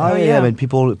wars? Oh, yeah, I mean,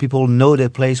 people know their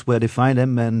place where they find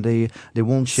them, and they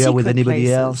won't share with Secret anybody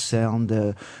places. else, and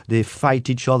they fight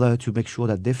each other to make sure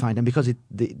that they find them, because it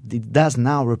does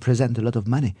now represent a lot of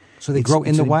money. So they grow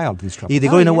in the wild, these truffles? Yeah, they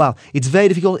grow in the wild. It's very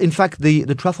difficult. In fact,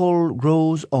 the truffle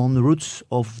grows on the roots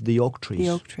of the oak trees. The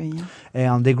oak tree, yeah.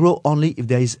 And they grow only if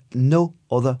there is no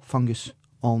other fungus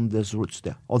on those roots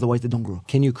there. Otherwise, they don't grow.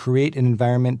 Can you create an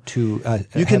environment to You can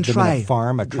have them try in a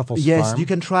farm, a truffles Yes, farm? you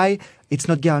can try. It's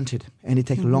not guaranteed, and it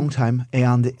takes a long time.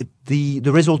 And the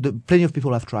result, plenty of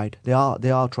people have tried. There are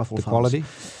truffle The farms. quality?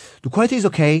 The quality is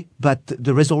okay, but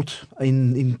the result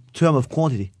in terms of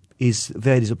quantity is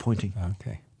very disappointing.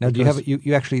 Okay. Now, do you have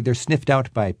you actually? They're sniffed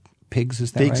out by pigs.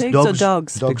 Is that Pigs, right? Pigs or Dogs.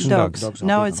 dogs? Dogs and dogs. Dogs are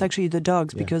Now big it's on actually the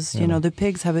dogs because the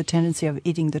pigs have a tendency of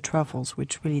eating the truffles,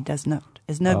 which really is not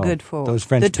Oh, good for those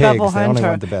French the truffle pigs, they hunter. only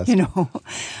want the best.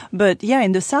 But yeah,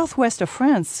 in the southwest of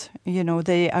France,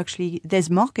 there's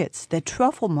markets, there are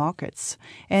truffle markets,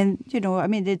 and I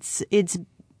mean it's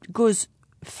goes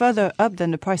further up than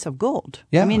the price of gold.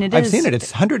 Yeah, I mean I've seen it.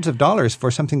 It's hundreds of dollars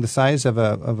for something the size of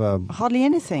a hardly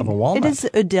anything. of a walnut. It is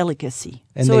a delicacy.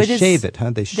 and so they shave it,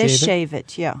 huh? They shave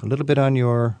it, yeah. a little bit on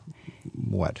your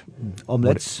what?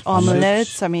 Omelettes.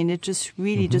 Omelets. I mean, it's just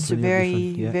really just a Really very,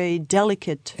 different, yeah. very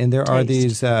delicate And there are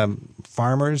taste. these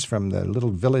farmers from the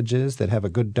little villages that have a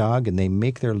good dog, and they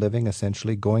make their living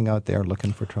essentially going out there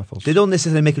looking for truffles. They don't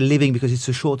necessarily make a living because it's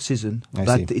a short season, I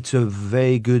but see. it's a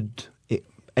very good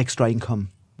extra income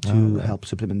to right. help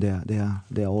supplement their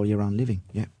all year round living.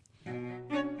 Yeah.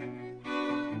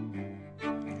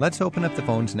 Let's open up the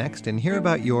phones next and hear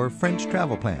about your French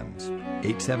travel plans.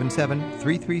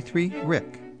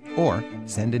 877-333-RIC or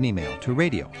send an email to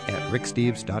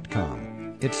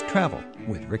radio@ricksteves.com. It's Travel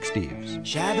with Rick Steves.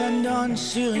 J'abandonne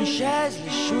sur une chaise les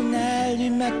chounelles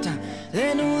du matin.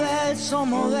 Les nouvelles sont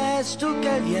mauvaises, tout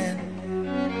qu'elles viennent.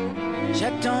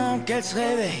 J'attends qu'elles se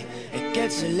réveillent et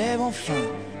qu'elles se lèvent enfin.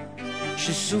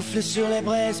 Je souffle sur les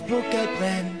braises pour qu'elles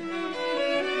prennent.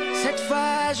 Cette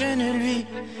fois je ne lui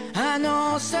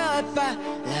annoncerai pas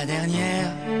la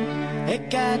dernière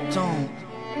hécatombe.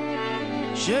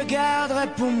 Je garderai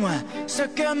pour moi ce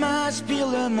que m'inspire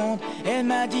le monde. Elle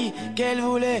m'a dit qu'elle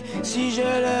voulait, si je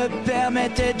le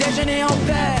permettais, déjeuner en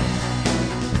paix.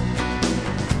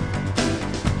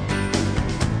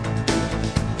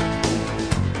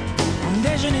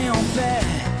 Déjeuner en paix.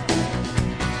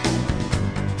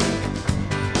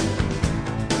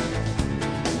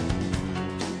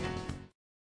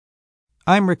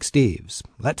 I'm Rick Steves.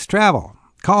 Let's travel.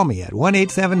 Call me at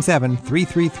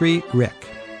 1-877-333-RIC.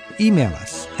 Email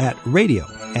us at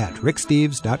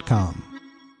radio@ricksteves.com.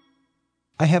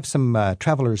 I have some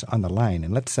travelers on the line,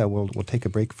 and let's we'll take a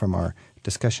break from our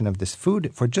discussion of this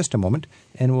food for just a moment,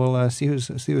 and we'll see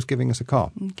who's giving us a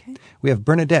call. Okay. We have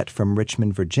Bernadette from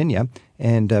Richmond, Virginia,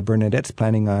 and Bernadette's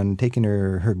planning on taking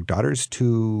her daughters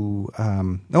to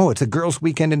it's a girls'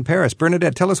 weekend in Paris.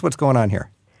 Bernadette, tell us what's going on here.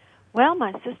 Well,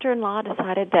 my sister-in-law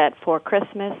decided that for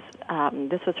Christmas,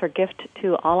 this was her gift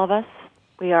to all of us.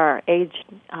 We are aged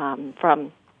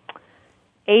from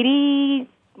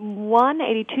 81,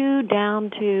 82 down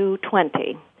to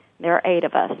 20. There are 8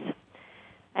 of us.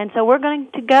 And so we're going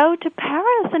to go to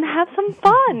Paris and have some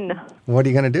fun. What are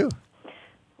you going to do?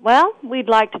 Well, we'd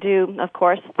like to do, of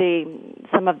course,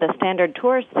 some of the standard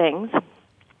tourist things,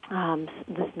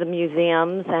 the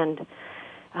museums and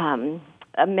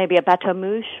maybe a bateau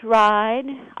mouche ride.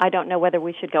 I don't know whether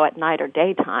we should go at night or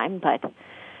daytime, but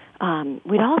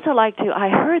we'd also like to. I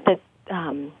heard that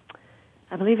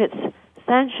I believe it's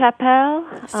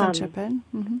Sainte-Chapelle. Sainte-Chapelle.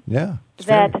 Mm-hmm. Yeah.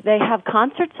 That they have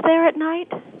concerts there at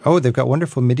night. Oh, they've got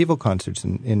wonderful medieval concerts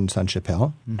in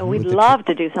Sainte-Chapelle. And we'd love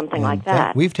to do something like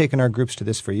that. We've taken our groups to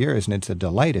this for years, and it's a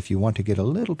delight if you want to get a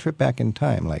little trip back in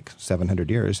time, like 700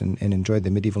 years, and enjoy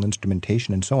the medieval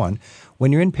instrumentation and so on.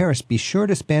 When you're in Paris, be sure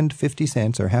to spend 50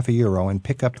 cents or half a euro and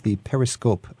pick up the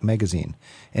Periscope magazine.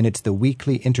 And it's the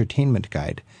weekly entertainment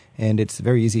guide. And it's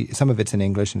very easy. Some of it's in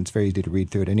English, and it's very easy to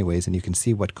read through it anyways, and you can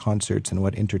see what concerts and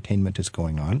what entertainment is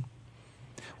going on.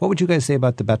 What would you guys say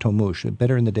about the Bateau Mouche?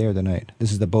 Better in the day or the night?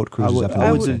 This is the boat cruises up in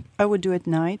the sea. I would do it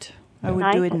night. Yeah. I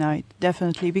would do it night,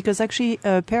 definitely. Because actually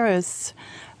Paris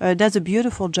does a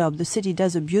beautiful job. The city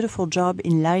does a beautiful job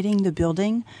in lighting the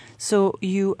building. So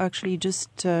you actually just,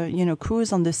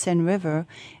 cruise on the Seine River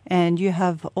and you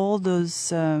have all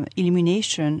those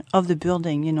illumination of the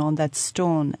building, on that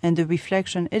stone and the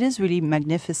reflection. It is really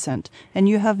magnificent. And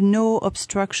you have no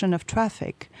obstruction of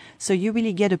traffic. So you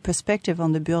really get a perspective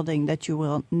on the building that you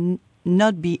will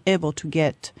not be able to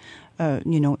get on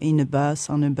a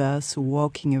bus,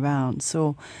 walking around.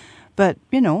 So, but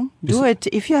do it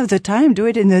if you have the time. Do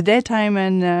it in the daytime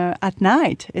and at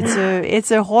night. It's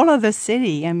a whole other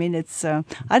city. I mean, it's.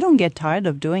 I don't get tired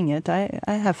of doing it. I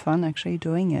have fun actually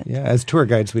doing it. Yeah, as tour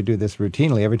guides, we do this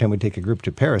routinely every time we take a group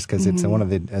to Paris because it's one of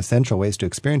the essential ways to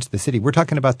experience the city. We're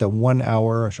talking about the 1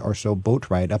 hour or so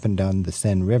boat ride up and down the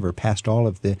Seine River, past all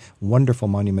of the wonderful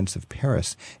monuments of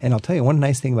Paris. And I'll tell you, one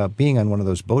nice thing about being on one of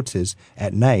those boats is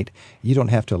at night you don't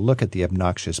have to look at the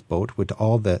obnoxious boat with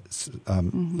all the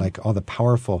all the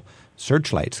powerful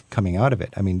searchlights coming out of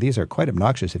it. I mean, these are quite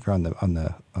obnoxious if you're on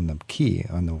the quay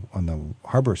on the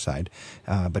harbor side.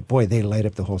 But boy, they light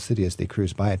up the whole city as they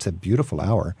cruise by. It's a beautiful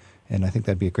hour, and I think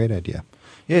that'd be a great idea.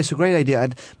 Yeah, it's a great idea,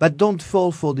 but don't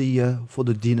fall for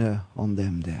the dinner on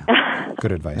them there.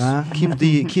 Good advice.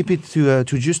 Keep it to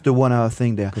just the 1 hour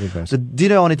thing there. Good advice. The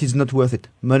dinner on it is not worth it.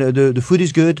 The food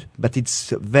is good, but it's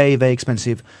very, very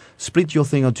expensive. Split your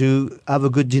thing or two. Have a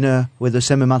good dinner with the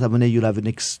same amount of money. You'll have an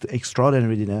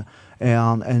extraordinary dinner,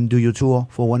 and do your tour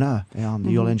for 1 hour, and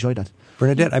you'll enjoy that.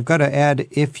 Bernadette, I've got to add,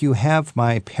 if you have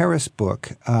my Paris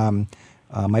book,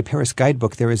 my Paris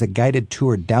guidebook, there is a guided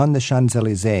tour down the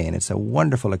Champs-Élysées, and it's a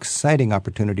wonderful, exciting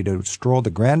opportunity to stroll the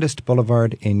grandest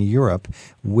boulevard in Europe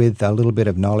with a little bit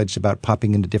of knowledge about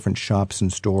popping into different shops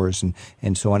and stores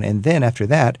and so on. And then after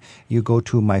that, you go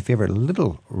to my favorite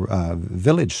little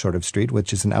village sort of street,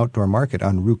 which is an outdoor market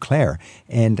on Rue Claire.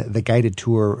 And the guided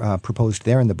tour proposed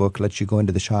there in the book lets you go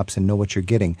into the shops and know what you're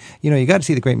getting. You got to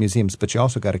see the great museums, but you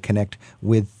also got to connect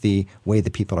with the way the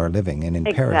people are living. And in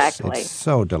Paris, it's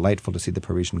so delightful to see the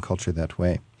Parisian culture that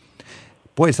way.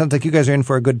 Boy, it sounds like you guys are in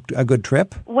for a good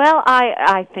trip. Well,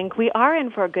 I think we are in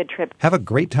for a good trip. Have a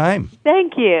great time.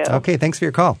 Thank you. Okay, thanks for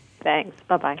your call. Thanks.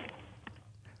 Bye-bye.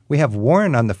 We have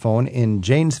Warren on the phone in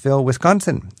Janesville,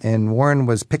 Wisconsin. And Warren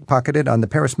was pickpocketed on the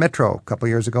Paris Metro a couple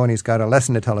years ago, and he's got a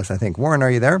lesson to tell us, I think. Warren,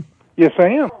 are you there? Yes, I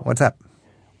am. What's up?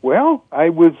 Well, I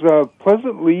was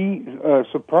pleasantly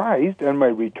surprised on my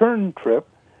return trip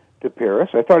to Paris.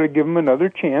 I thought I'd give him another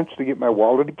chance to get my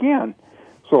wallet again.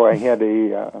 So I had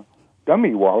a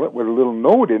dummy wallet with a little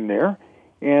note in there,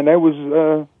 and I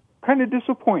was kind of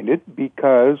disappointed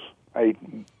because I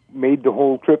made the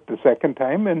whole trip the second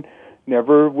time and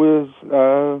never was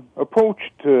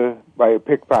approached by a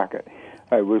pickpocket.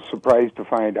 I was surprised to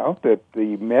find out that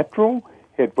the Metro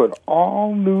had put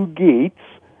all new gates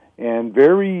and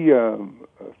very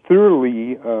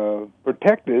thoroughly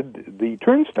protected the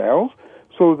turnstiles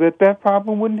so that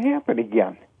problem wouldn't happen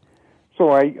again.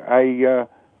 So I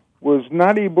was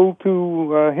not able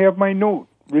to have my note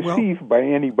received by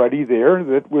anybody there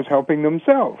that was helping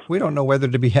themselves. We don't know whether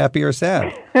to be happy or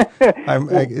sad.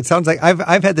 It sounds like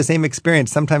I've had the same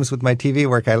experience. Sometimes with my TV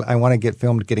work, I want to get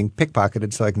filmed getting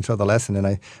pickpocketed so I can show the lesson,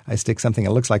 and I stick something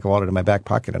that looks like a wallet in my back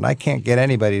pocket, and I can't get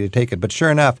anybody to take it. But sure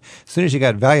enough, as soon as you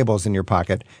got valuables in your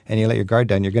pocket and you let your guard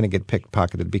down, you're going to get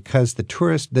pickpocketed because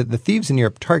the thieves in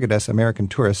Europe target us, American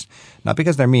tourists, not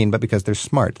because they're mean, but because they're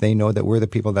smart. They know that we're the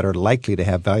people that are likely to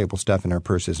have valuable stuff in our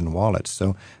purses and wallets.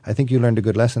 So I think you learned a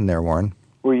good lesson there, Warren.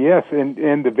 Well, yes,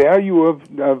 and the value of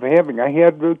having, I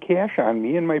had the cash on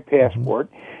me and my passport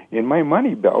in my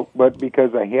money belt, but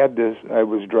because I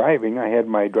was driving, I had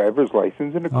my driver's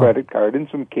license and a credit card and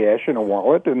some cash and a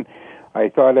wallet, and I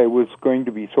thought I was going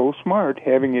to be so smart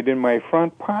having it in my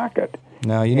front pocket.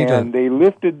 Now you need and they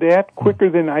lifted that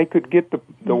quicker than I could get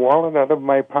the wallet out of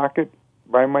my pocket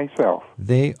by myself.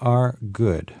 They are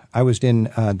good. I was in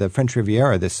the French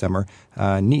Riviera this summer,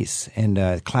 Nice, and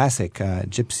a classic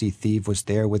gypsy thief was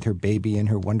there with her baby in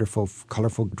her wonderful,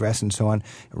 colorful dress and so on,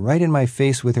 right in my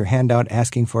face with her hand out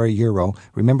asking for €1.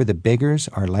 Remember, the beggars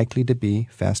are likely to be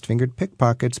fast-fingered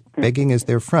pickpockets. Begging is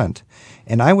their front.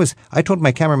 And I told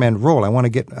my cameraman, roll, I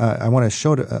want to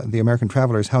show the American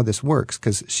travelers how this works,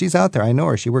 because she's out there. I know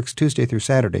her. She works Tuesday through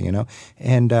Saturday,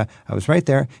 And I was right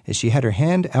there as she had her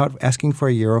hand out asking for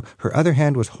 €1. Her other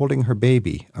hand was holding her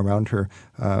baby around her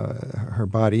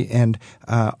body, and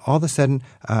all of a sudden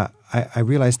I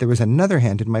realized there was another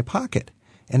hand in my pocket,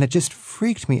 and it just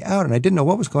freaked me out, and I didn't know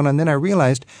what was going on. Then I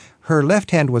realized her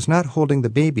left hand was not holding the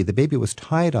baby. The baby was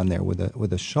tied on there with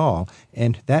a shawl,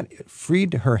 and that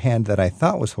freed her hand that I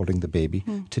thought was holding the baby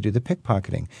to do the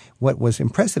pickpocketing. What was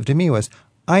impressive to me was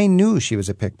I knew she was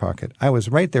a pickpocket. I was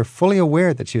right there, fully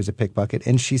aware that she was a pickpocket,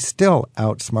 and she still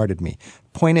outsmarted me.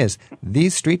 Point is,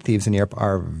 these street thieves in Europe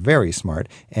are very smart,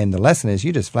 and the lesson is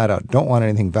you just flat out don't want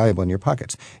anything valuable in your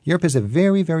pockets. Europe is a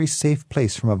very, very safe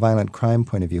place from a violent crime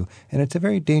point of view, and it's a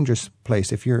very dangerous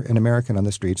place if you're an American on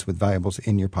the streets with valuables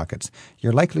in your pockets.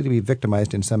 You're likely to be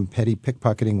victimized in some petty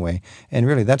pickpocketing way, and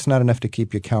really that's not enough to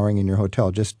keep you cowering in your hotel.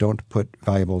 Just don't put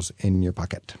valuables in your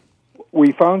pocket.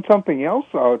 We found something else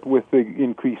out with the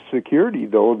increased security,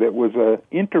 though, that was an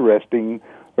interesting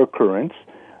occurrence.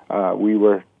 We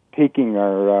were taking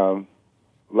our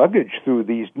luggage through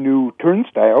these new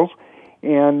turnstiles,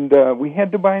 and we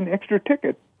had to buy an extra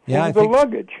ticket for the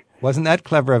luggage. Wasn't that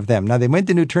clever of them? Now, they went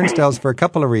to new turnstiles for a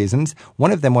couple of reasons.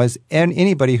 One of them was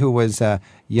anybody who was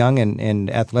young and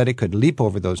athletic could leap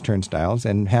over those turnstiles,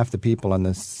 and half the people on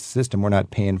the system were not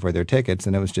paying for their tickets,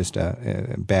 and it was just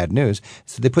bad news.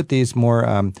 So they put these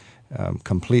more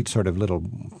complete sort of little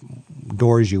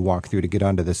doors you walk through to get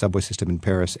onto the subway system in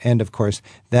Paris. And, of course,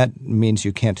 that means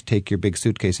you can't take your big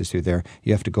suitcases through there.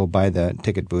 You have to go by the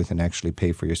ticket booth and actually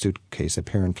pay for your suitcase,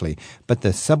 apparently. But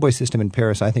the subway system in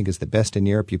Paris, I think, is the best in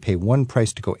Europe. You pay one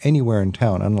price to go anywhere in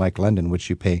town, unlike London, which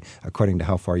you pay according to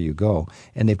how far you go.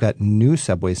 And they've got new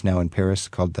subways now in Paris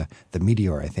called the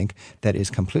Meteor, I think, that is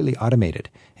completely automated.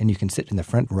 And you can sit in the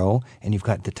front row, and you've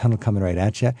got the tunnel coming right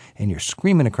at you, and you're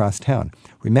screaming across town.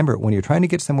 Remember, when you're trying to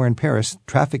get somewhere in Paris,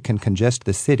 traffic can congest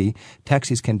the city.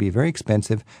 Taxis can be very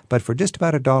expensive, but for just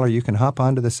about $1, you can hop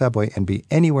onto the subway and be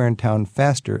anywhere in town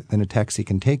faster than a taxi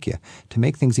can take you. To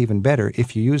make things even better,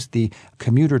 if you use the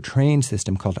commuter train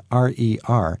system called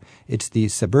RER, it's the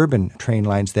suburban train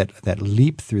lines that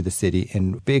leap through the city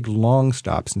in big, long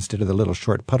stops instead of the little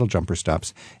short puddle jumper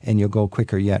stops, and you'll go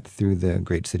quicker yet through the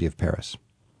great city of Paris.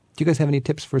 Do you guys have any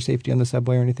tips for safety on the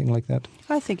subway or anything like that?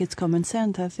 I think it's common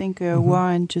sense. I think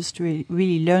Warren just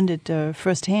really learned it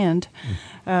firsthand.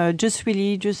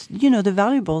 The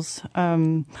valuables.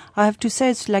 I have to say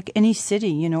it's like any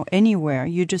city, anywhere.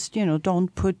 You just,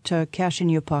 don't put cash in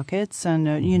your pockets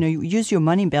and, use your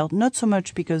money belt. Not so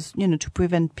much because, to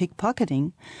prevent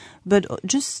pickpocketing, but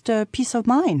just peace of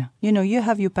mind. You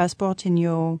have your passport in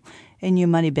your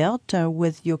money belt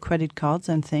with your credit cards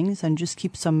and things, and just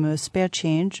keep some spare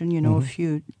change and, a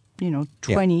few,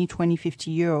 20,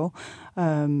 50 euro.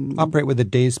 Operate with a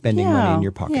day's spending money in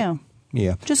your pocket.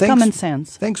 Yeah. Just common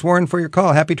sense. Thanks, Warren, for your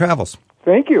call. Happy travels.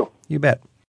 Thank you. You bet.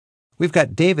 We've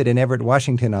got David in Everett,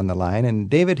 Washington on the line, and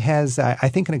David has, I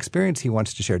think, an experience he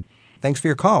wants to share. Thanks for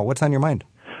your call. What's on your mind?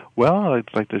 Well, I'd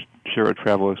like to share a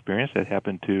travel experience that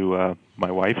happened to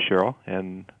my wife, Cheryl,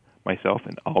 and myself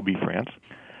in Albi, France.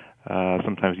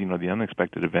 Sometimes, the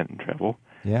unexpected event in travel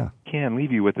can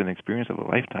leave you with an experience of a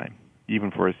lifetime, even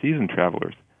for seasoned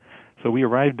travelers. So we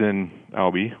arrived in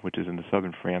Albi, which is in the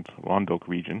southern France, Languedoc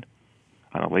region,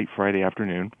 on a late Friday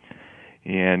afternoon,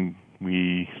 and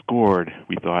we scored,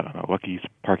 we thought, on a lucky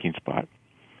parking spot,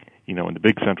 in the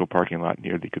big central parking lot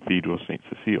near the Cathedral of St.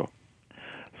 Cecile.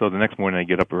 So the next morning I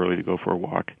get up early to go for a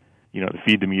walk, to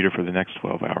feed the meter for the next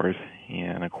 12 hours,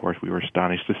 and of course we were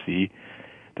astonished to see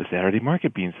the Saturday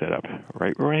market being set up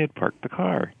right where I had parked the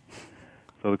car.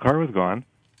 So the car was gone,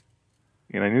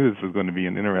 and I knew this was going to be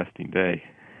an interesting day.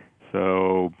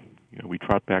 So, we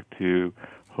trot back to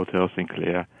Hotel St.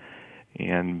 Clair,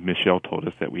 and Michelle told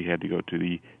us that we had to go to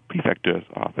the prefecture's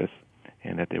office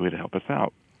and that they would help us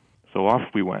out. So off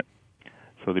we went.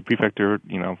 So the prefecture,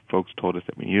 folks told us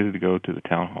that we needed to go to the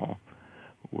town hall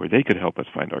where they could help us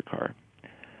find our car.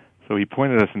 So he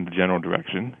pointed us in the general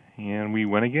direction, and we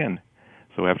went again.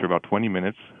 So after about 20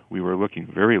 minutes, we were looking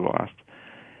very lost,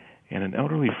 and an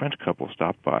elderly French couple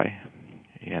stopped by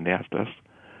and asked us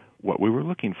what we were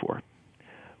looking for.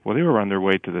 Well, they were on their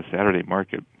way to the Saturday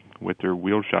market with their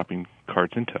wheel shopping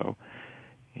carts in tow,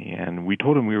 and we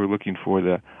told them we were looking for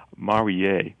the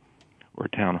Mairie, or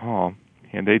town hall,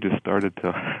 and they just started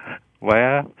to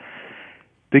laugh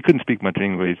they couldn't speak much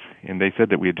English, and they said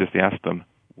that we had just asked them,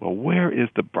 well, where is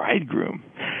the bridegroom?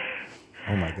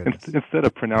 Oh, my goodness. Instead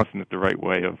of pronouncing it the right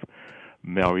way of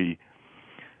Mary.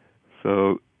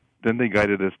 So then they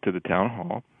guided us to the town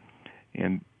hall,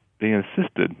 and they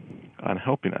insisted on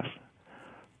helping us.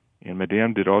 And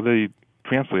Madame did all they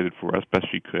translated for us best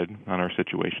she could on our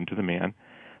situation to the man.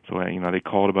 So, they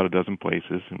called about a dozen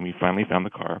places, and we finally found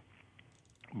the car.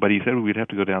 But he said we'd have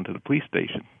to go down to the police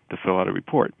station to fill out a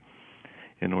report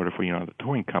in order for, the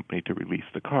towing company to release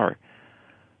the car.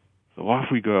 So off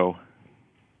we go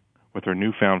with our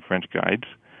newfound French guides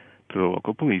to the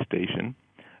local police station.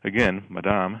 Again,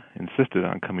 Madame insisted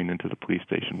on coming into the police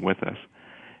station with us,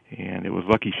 and it was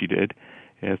lucky she did,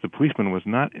 as the policeman was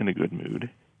not in a good mood,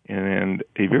 and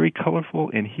a very colorful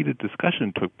and heated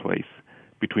discussion took place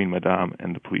between Madame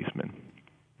and the policeman.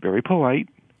 Very polite,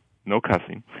 no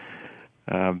cussing.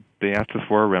 They asked us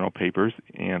for our rental papers,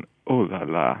 and oh la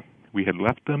la, we had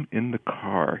left them in the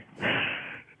car.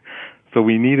 So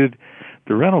we needed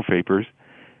the rental papers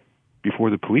before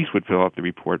the police would fill out the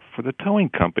report for the towing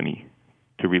company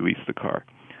to release the car.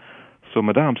 So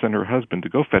Madame sent her husband to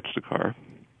go fetch the car,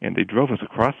 and they drove us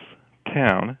across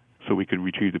town so we could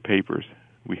retrieve the papers.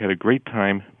 We had a great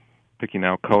time picking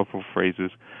out colorful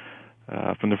phrases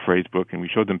from the phrase book, and we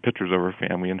showed them pictures of our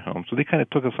family and home. So they kind of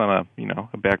took us on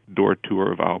a backdoor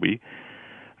tour of Albi,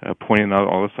 pointing out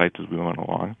all the sights as we went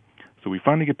along. So we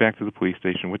finally get back to the police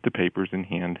station with the papers in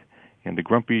hand, and the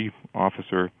grumpy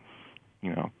officer,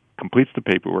 completes the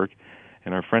paperwork,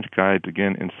 and our French guides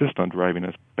again insist on driving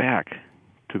us back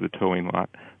to the towing lot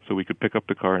so we could pick up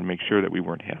the car and make sure that we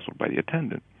weren't hassled by the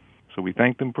attendant. So we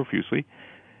thanked them profusely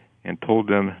and told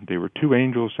them they were two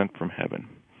angels sent from heaven.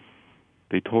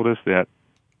 They told us that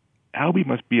Albi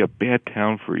must be a bad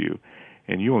town for you,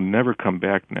 and you will never come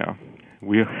back now.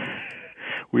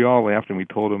 We all laughed, and we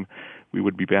told them we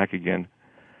would be back again.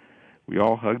 We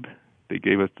all hugged. They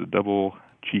gave us the double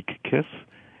cheek kiss,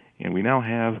 and we now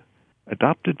have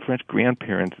adopted French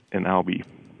grandparents in Albi.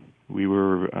 We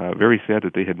were very sad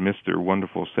that they had missed their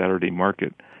wonderful Saturday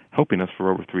market, helping us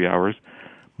for over 3 hours.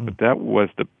 But that was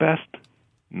the best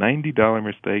 $90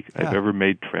 mistake I've ever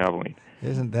made traveling.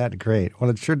 Isn't that great?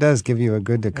 Well, it sure does give you a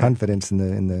good confidence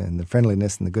in the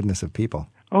friendliness and the goodness of people.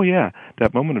 Oh yeah,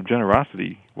 that moment of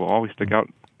generosity will always stick out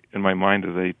in my mind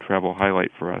as a travel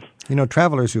highlight for us.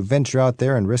 Travelers who venture out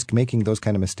there and risk making those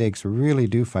kind of mistakes really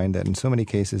do find that in so many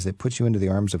cases it puts you into the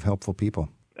arms of helpful people.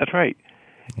 That's right.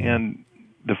 Yeah. And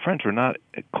the French are not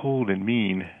cold and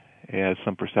mean as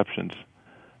some perceptions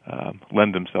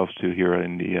lend themselves to here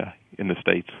in the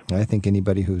States. I think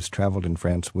anybody who's traveled in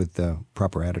France with the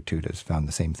proper attitude has found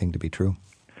the same thing to be true.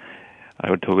 I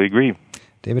would totally agree.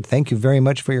 David, thank you very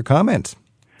much for your comments.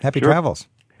 Happy travels.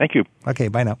 Thank you. Okay,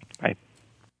 bye now. Bye.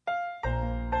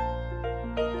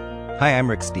 Hi, I'm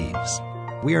Rick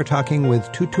Steves. We are talking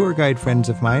with two tour guide friends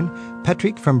of mine,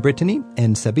 Patrick from Brittany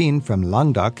and Sabine from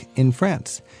Languedoc in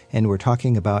France. And we're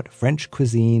talking about French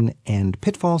cuisine and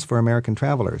pitfalls for American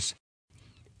travelers.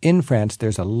 In France,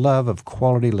 there's a love of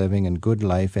quality living and good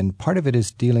life, and part of it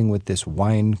is dealing with this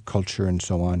wine culture and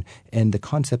so on, and the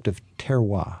concept of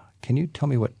terroir. Can you tell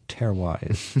me what terroir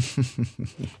is?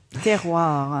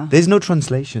 Terroir. There's no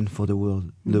translation for the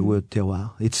word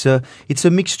terroir. It's a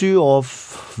mixture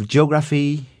of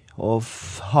geography,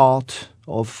 of art,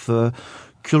 of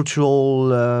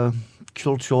cultural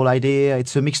idea.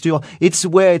 It's a mixture. It's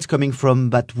where it's coming from,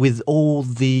 but with all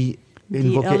the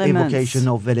invocation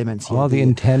of elements. All the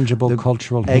intangible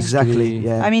cultural history. Exactly,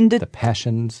 yeah. I mean, the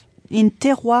passions. In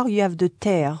terroir, you have the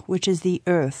terre, which is the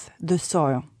earth, the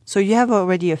soil. So you have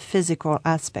already a physical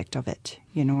aspect of it.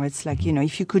 It's like,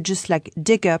 if you could just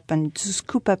dig up and just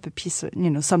scoop up a piece of,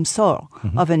 some soil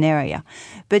of an area.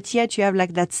 But yet you have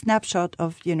that snapshot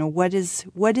of, what is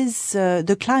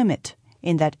the climate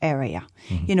in that area.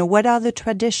 What are the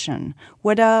tradition?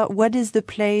 What is the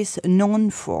place known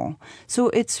for? So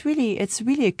it's really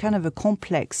a kind of a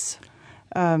complex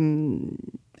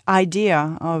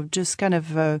idea of just kind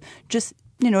of a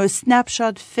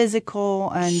snapshot,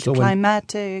 physical and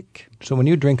climatic. So when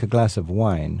you drink a glass of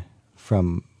wine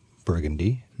from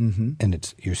Burgundy,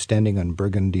 and you're standing on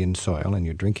Burgundian soil and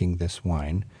you're drinking this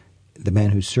wine, the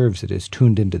man who serves it is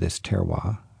tuned into this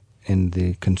terroir, and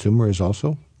the consumer is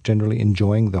also generally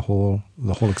enjoying the whole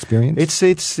experience.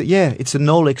 It's an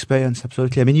whole experience,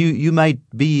 absolutely. I mean, you might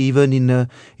be even in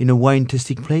a wine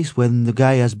tasting place when the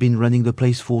guy has been running the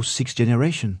place for 6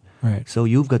 generations. Right. So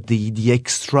you've got the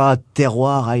extra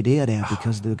terroir idea there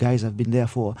because the guys have been there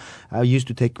for. I used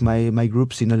to take my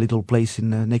groups in a little place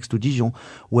next to Dijon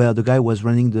where the guy was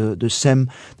running the same.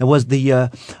 There was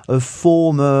a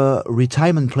former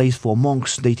retirement place for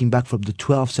monks dating back from the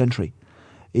 12th century.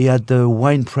 he had the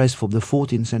wine press from the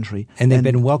 14th century. And they've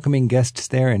been welcoming guests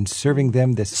there and serving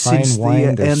them this fine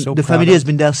wine. And the family has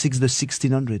been there since the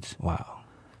 1600s. Wow.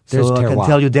 So I can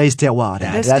tell you there is terroir.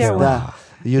 There's terroir.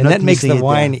 And that makes the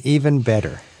wine even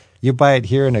better. You buy it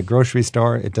here in a grocery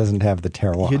store, it doesn't have the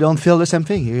terroir. You don't feel the same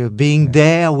thing. You're being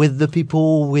there with the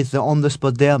people, with the on the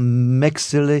spot there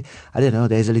makes I don't know,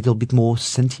 there's a little bit more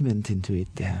sentiment into it.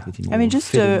 I mean,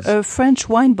 just a French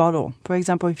wine bottle, for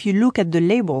example, if you look at the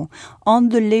label, on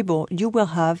the label you will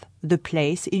have the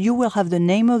place, you will have the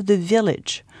name of the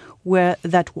village where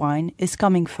that wine is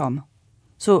coming from.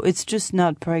 So it's just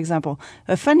not, for example,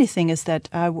 a funny thing is that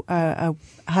I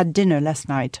had dinner last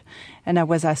night and I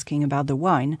was asking about the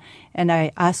wine and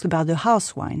I asked about the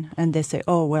house wine and they say,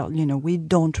 oh, well, we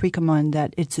don't recommend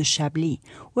that it's a Chablis.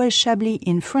 Well, Chablis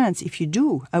in France, if you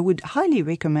do, I would highly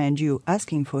recommend you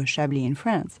asking for a Chablis in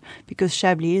France because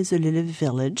Chablis is a little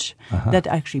village that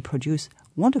actually produce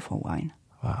wonderful wine.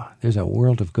 Wow. There's a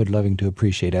world of good living to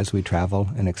appreciate as we travel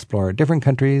and explore different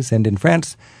countries. And in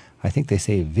France, I think they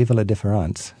say vive la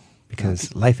différence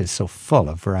because life is so full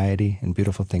of variety and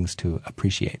beautiful things to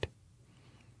appreciate.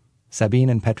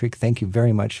 Sabine and Patrick, thank you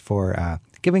very much for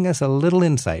giving us a little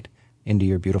insight into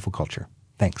your beautiful culture.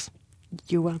 Thanks.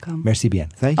 You're welcome. Merci bien.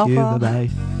 Thank you.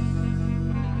 Bye-bye.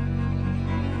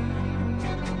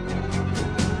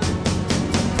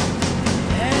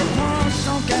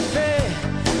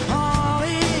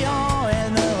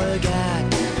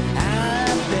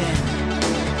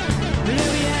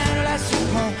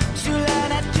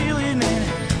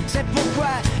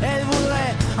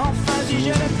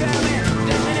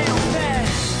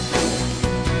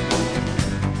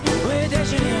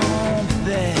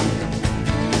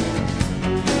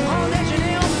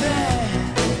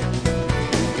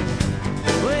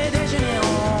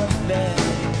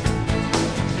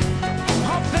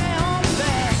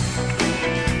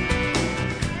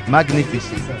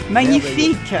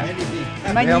 Magnifique.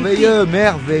 Merveilleux,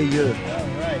 merveilleux.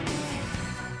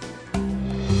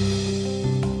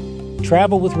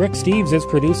 Travel with Rick Steves is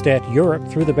produced at Europe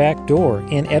Through the Back Door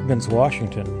in Edmonds,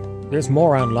 Washington. There's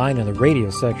more online in the radio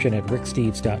section at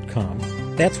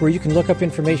ricksteves.com. That's where you can look up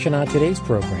information on today's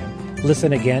program,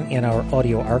 listen again in our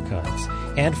audio archives,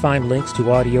 and find links to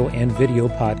audio and video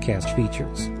podcast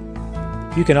features.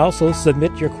 You can also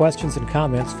submit your questions and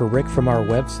comments for Rick from our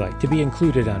website to be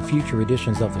included on future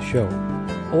editions of the show,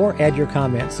 or add your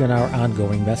comments in our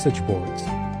ongoing message boards.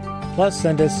 Plus,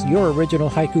 send us your original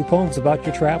haiku poems about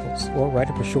your travels, or write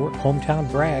up a short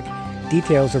hometown brag.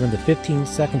 Details are in the 15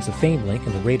 Seconds of Fame link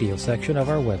in the radio section of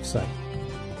our website.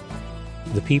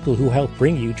 The people who help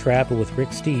bring you Travel with Rick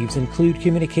Steves include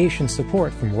communication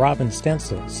support from Robin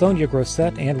Stencil, Sonia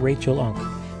Grosset, and Rachel Unk,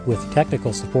 with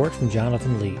technical support from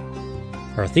Jonathan Lee.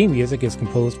 Our theme music is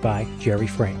composed by Jerry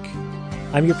Frank.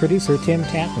 I'm your producer, Tim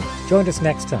Tappan. Join us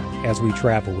next time as we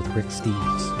travel with Rick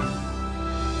Steves.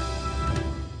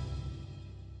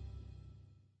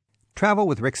 Travel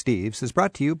with Rick Steves is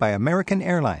brought to you by American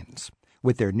Airlines.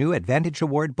 With their new Advantage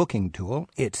Award booking tool,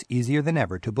 it's easier than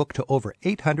ever to book to over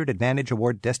 800 Advantage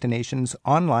Award destinations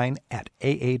online at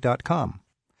aa.com.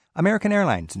 American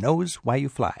Airlines knows why you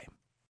fly.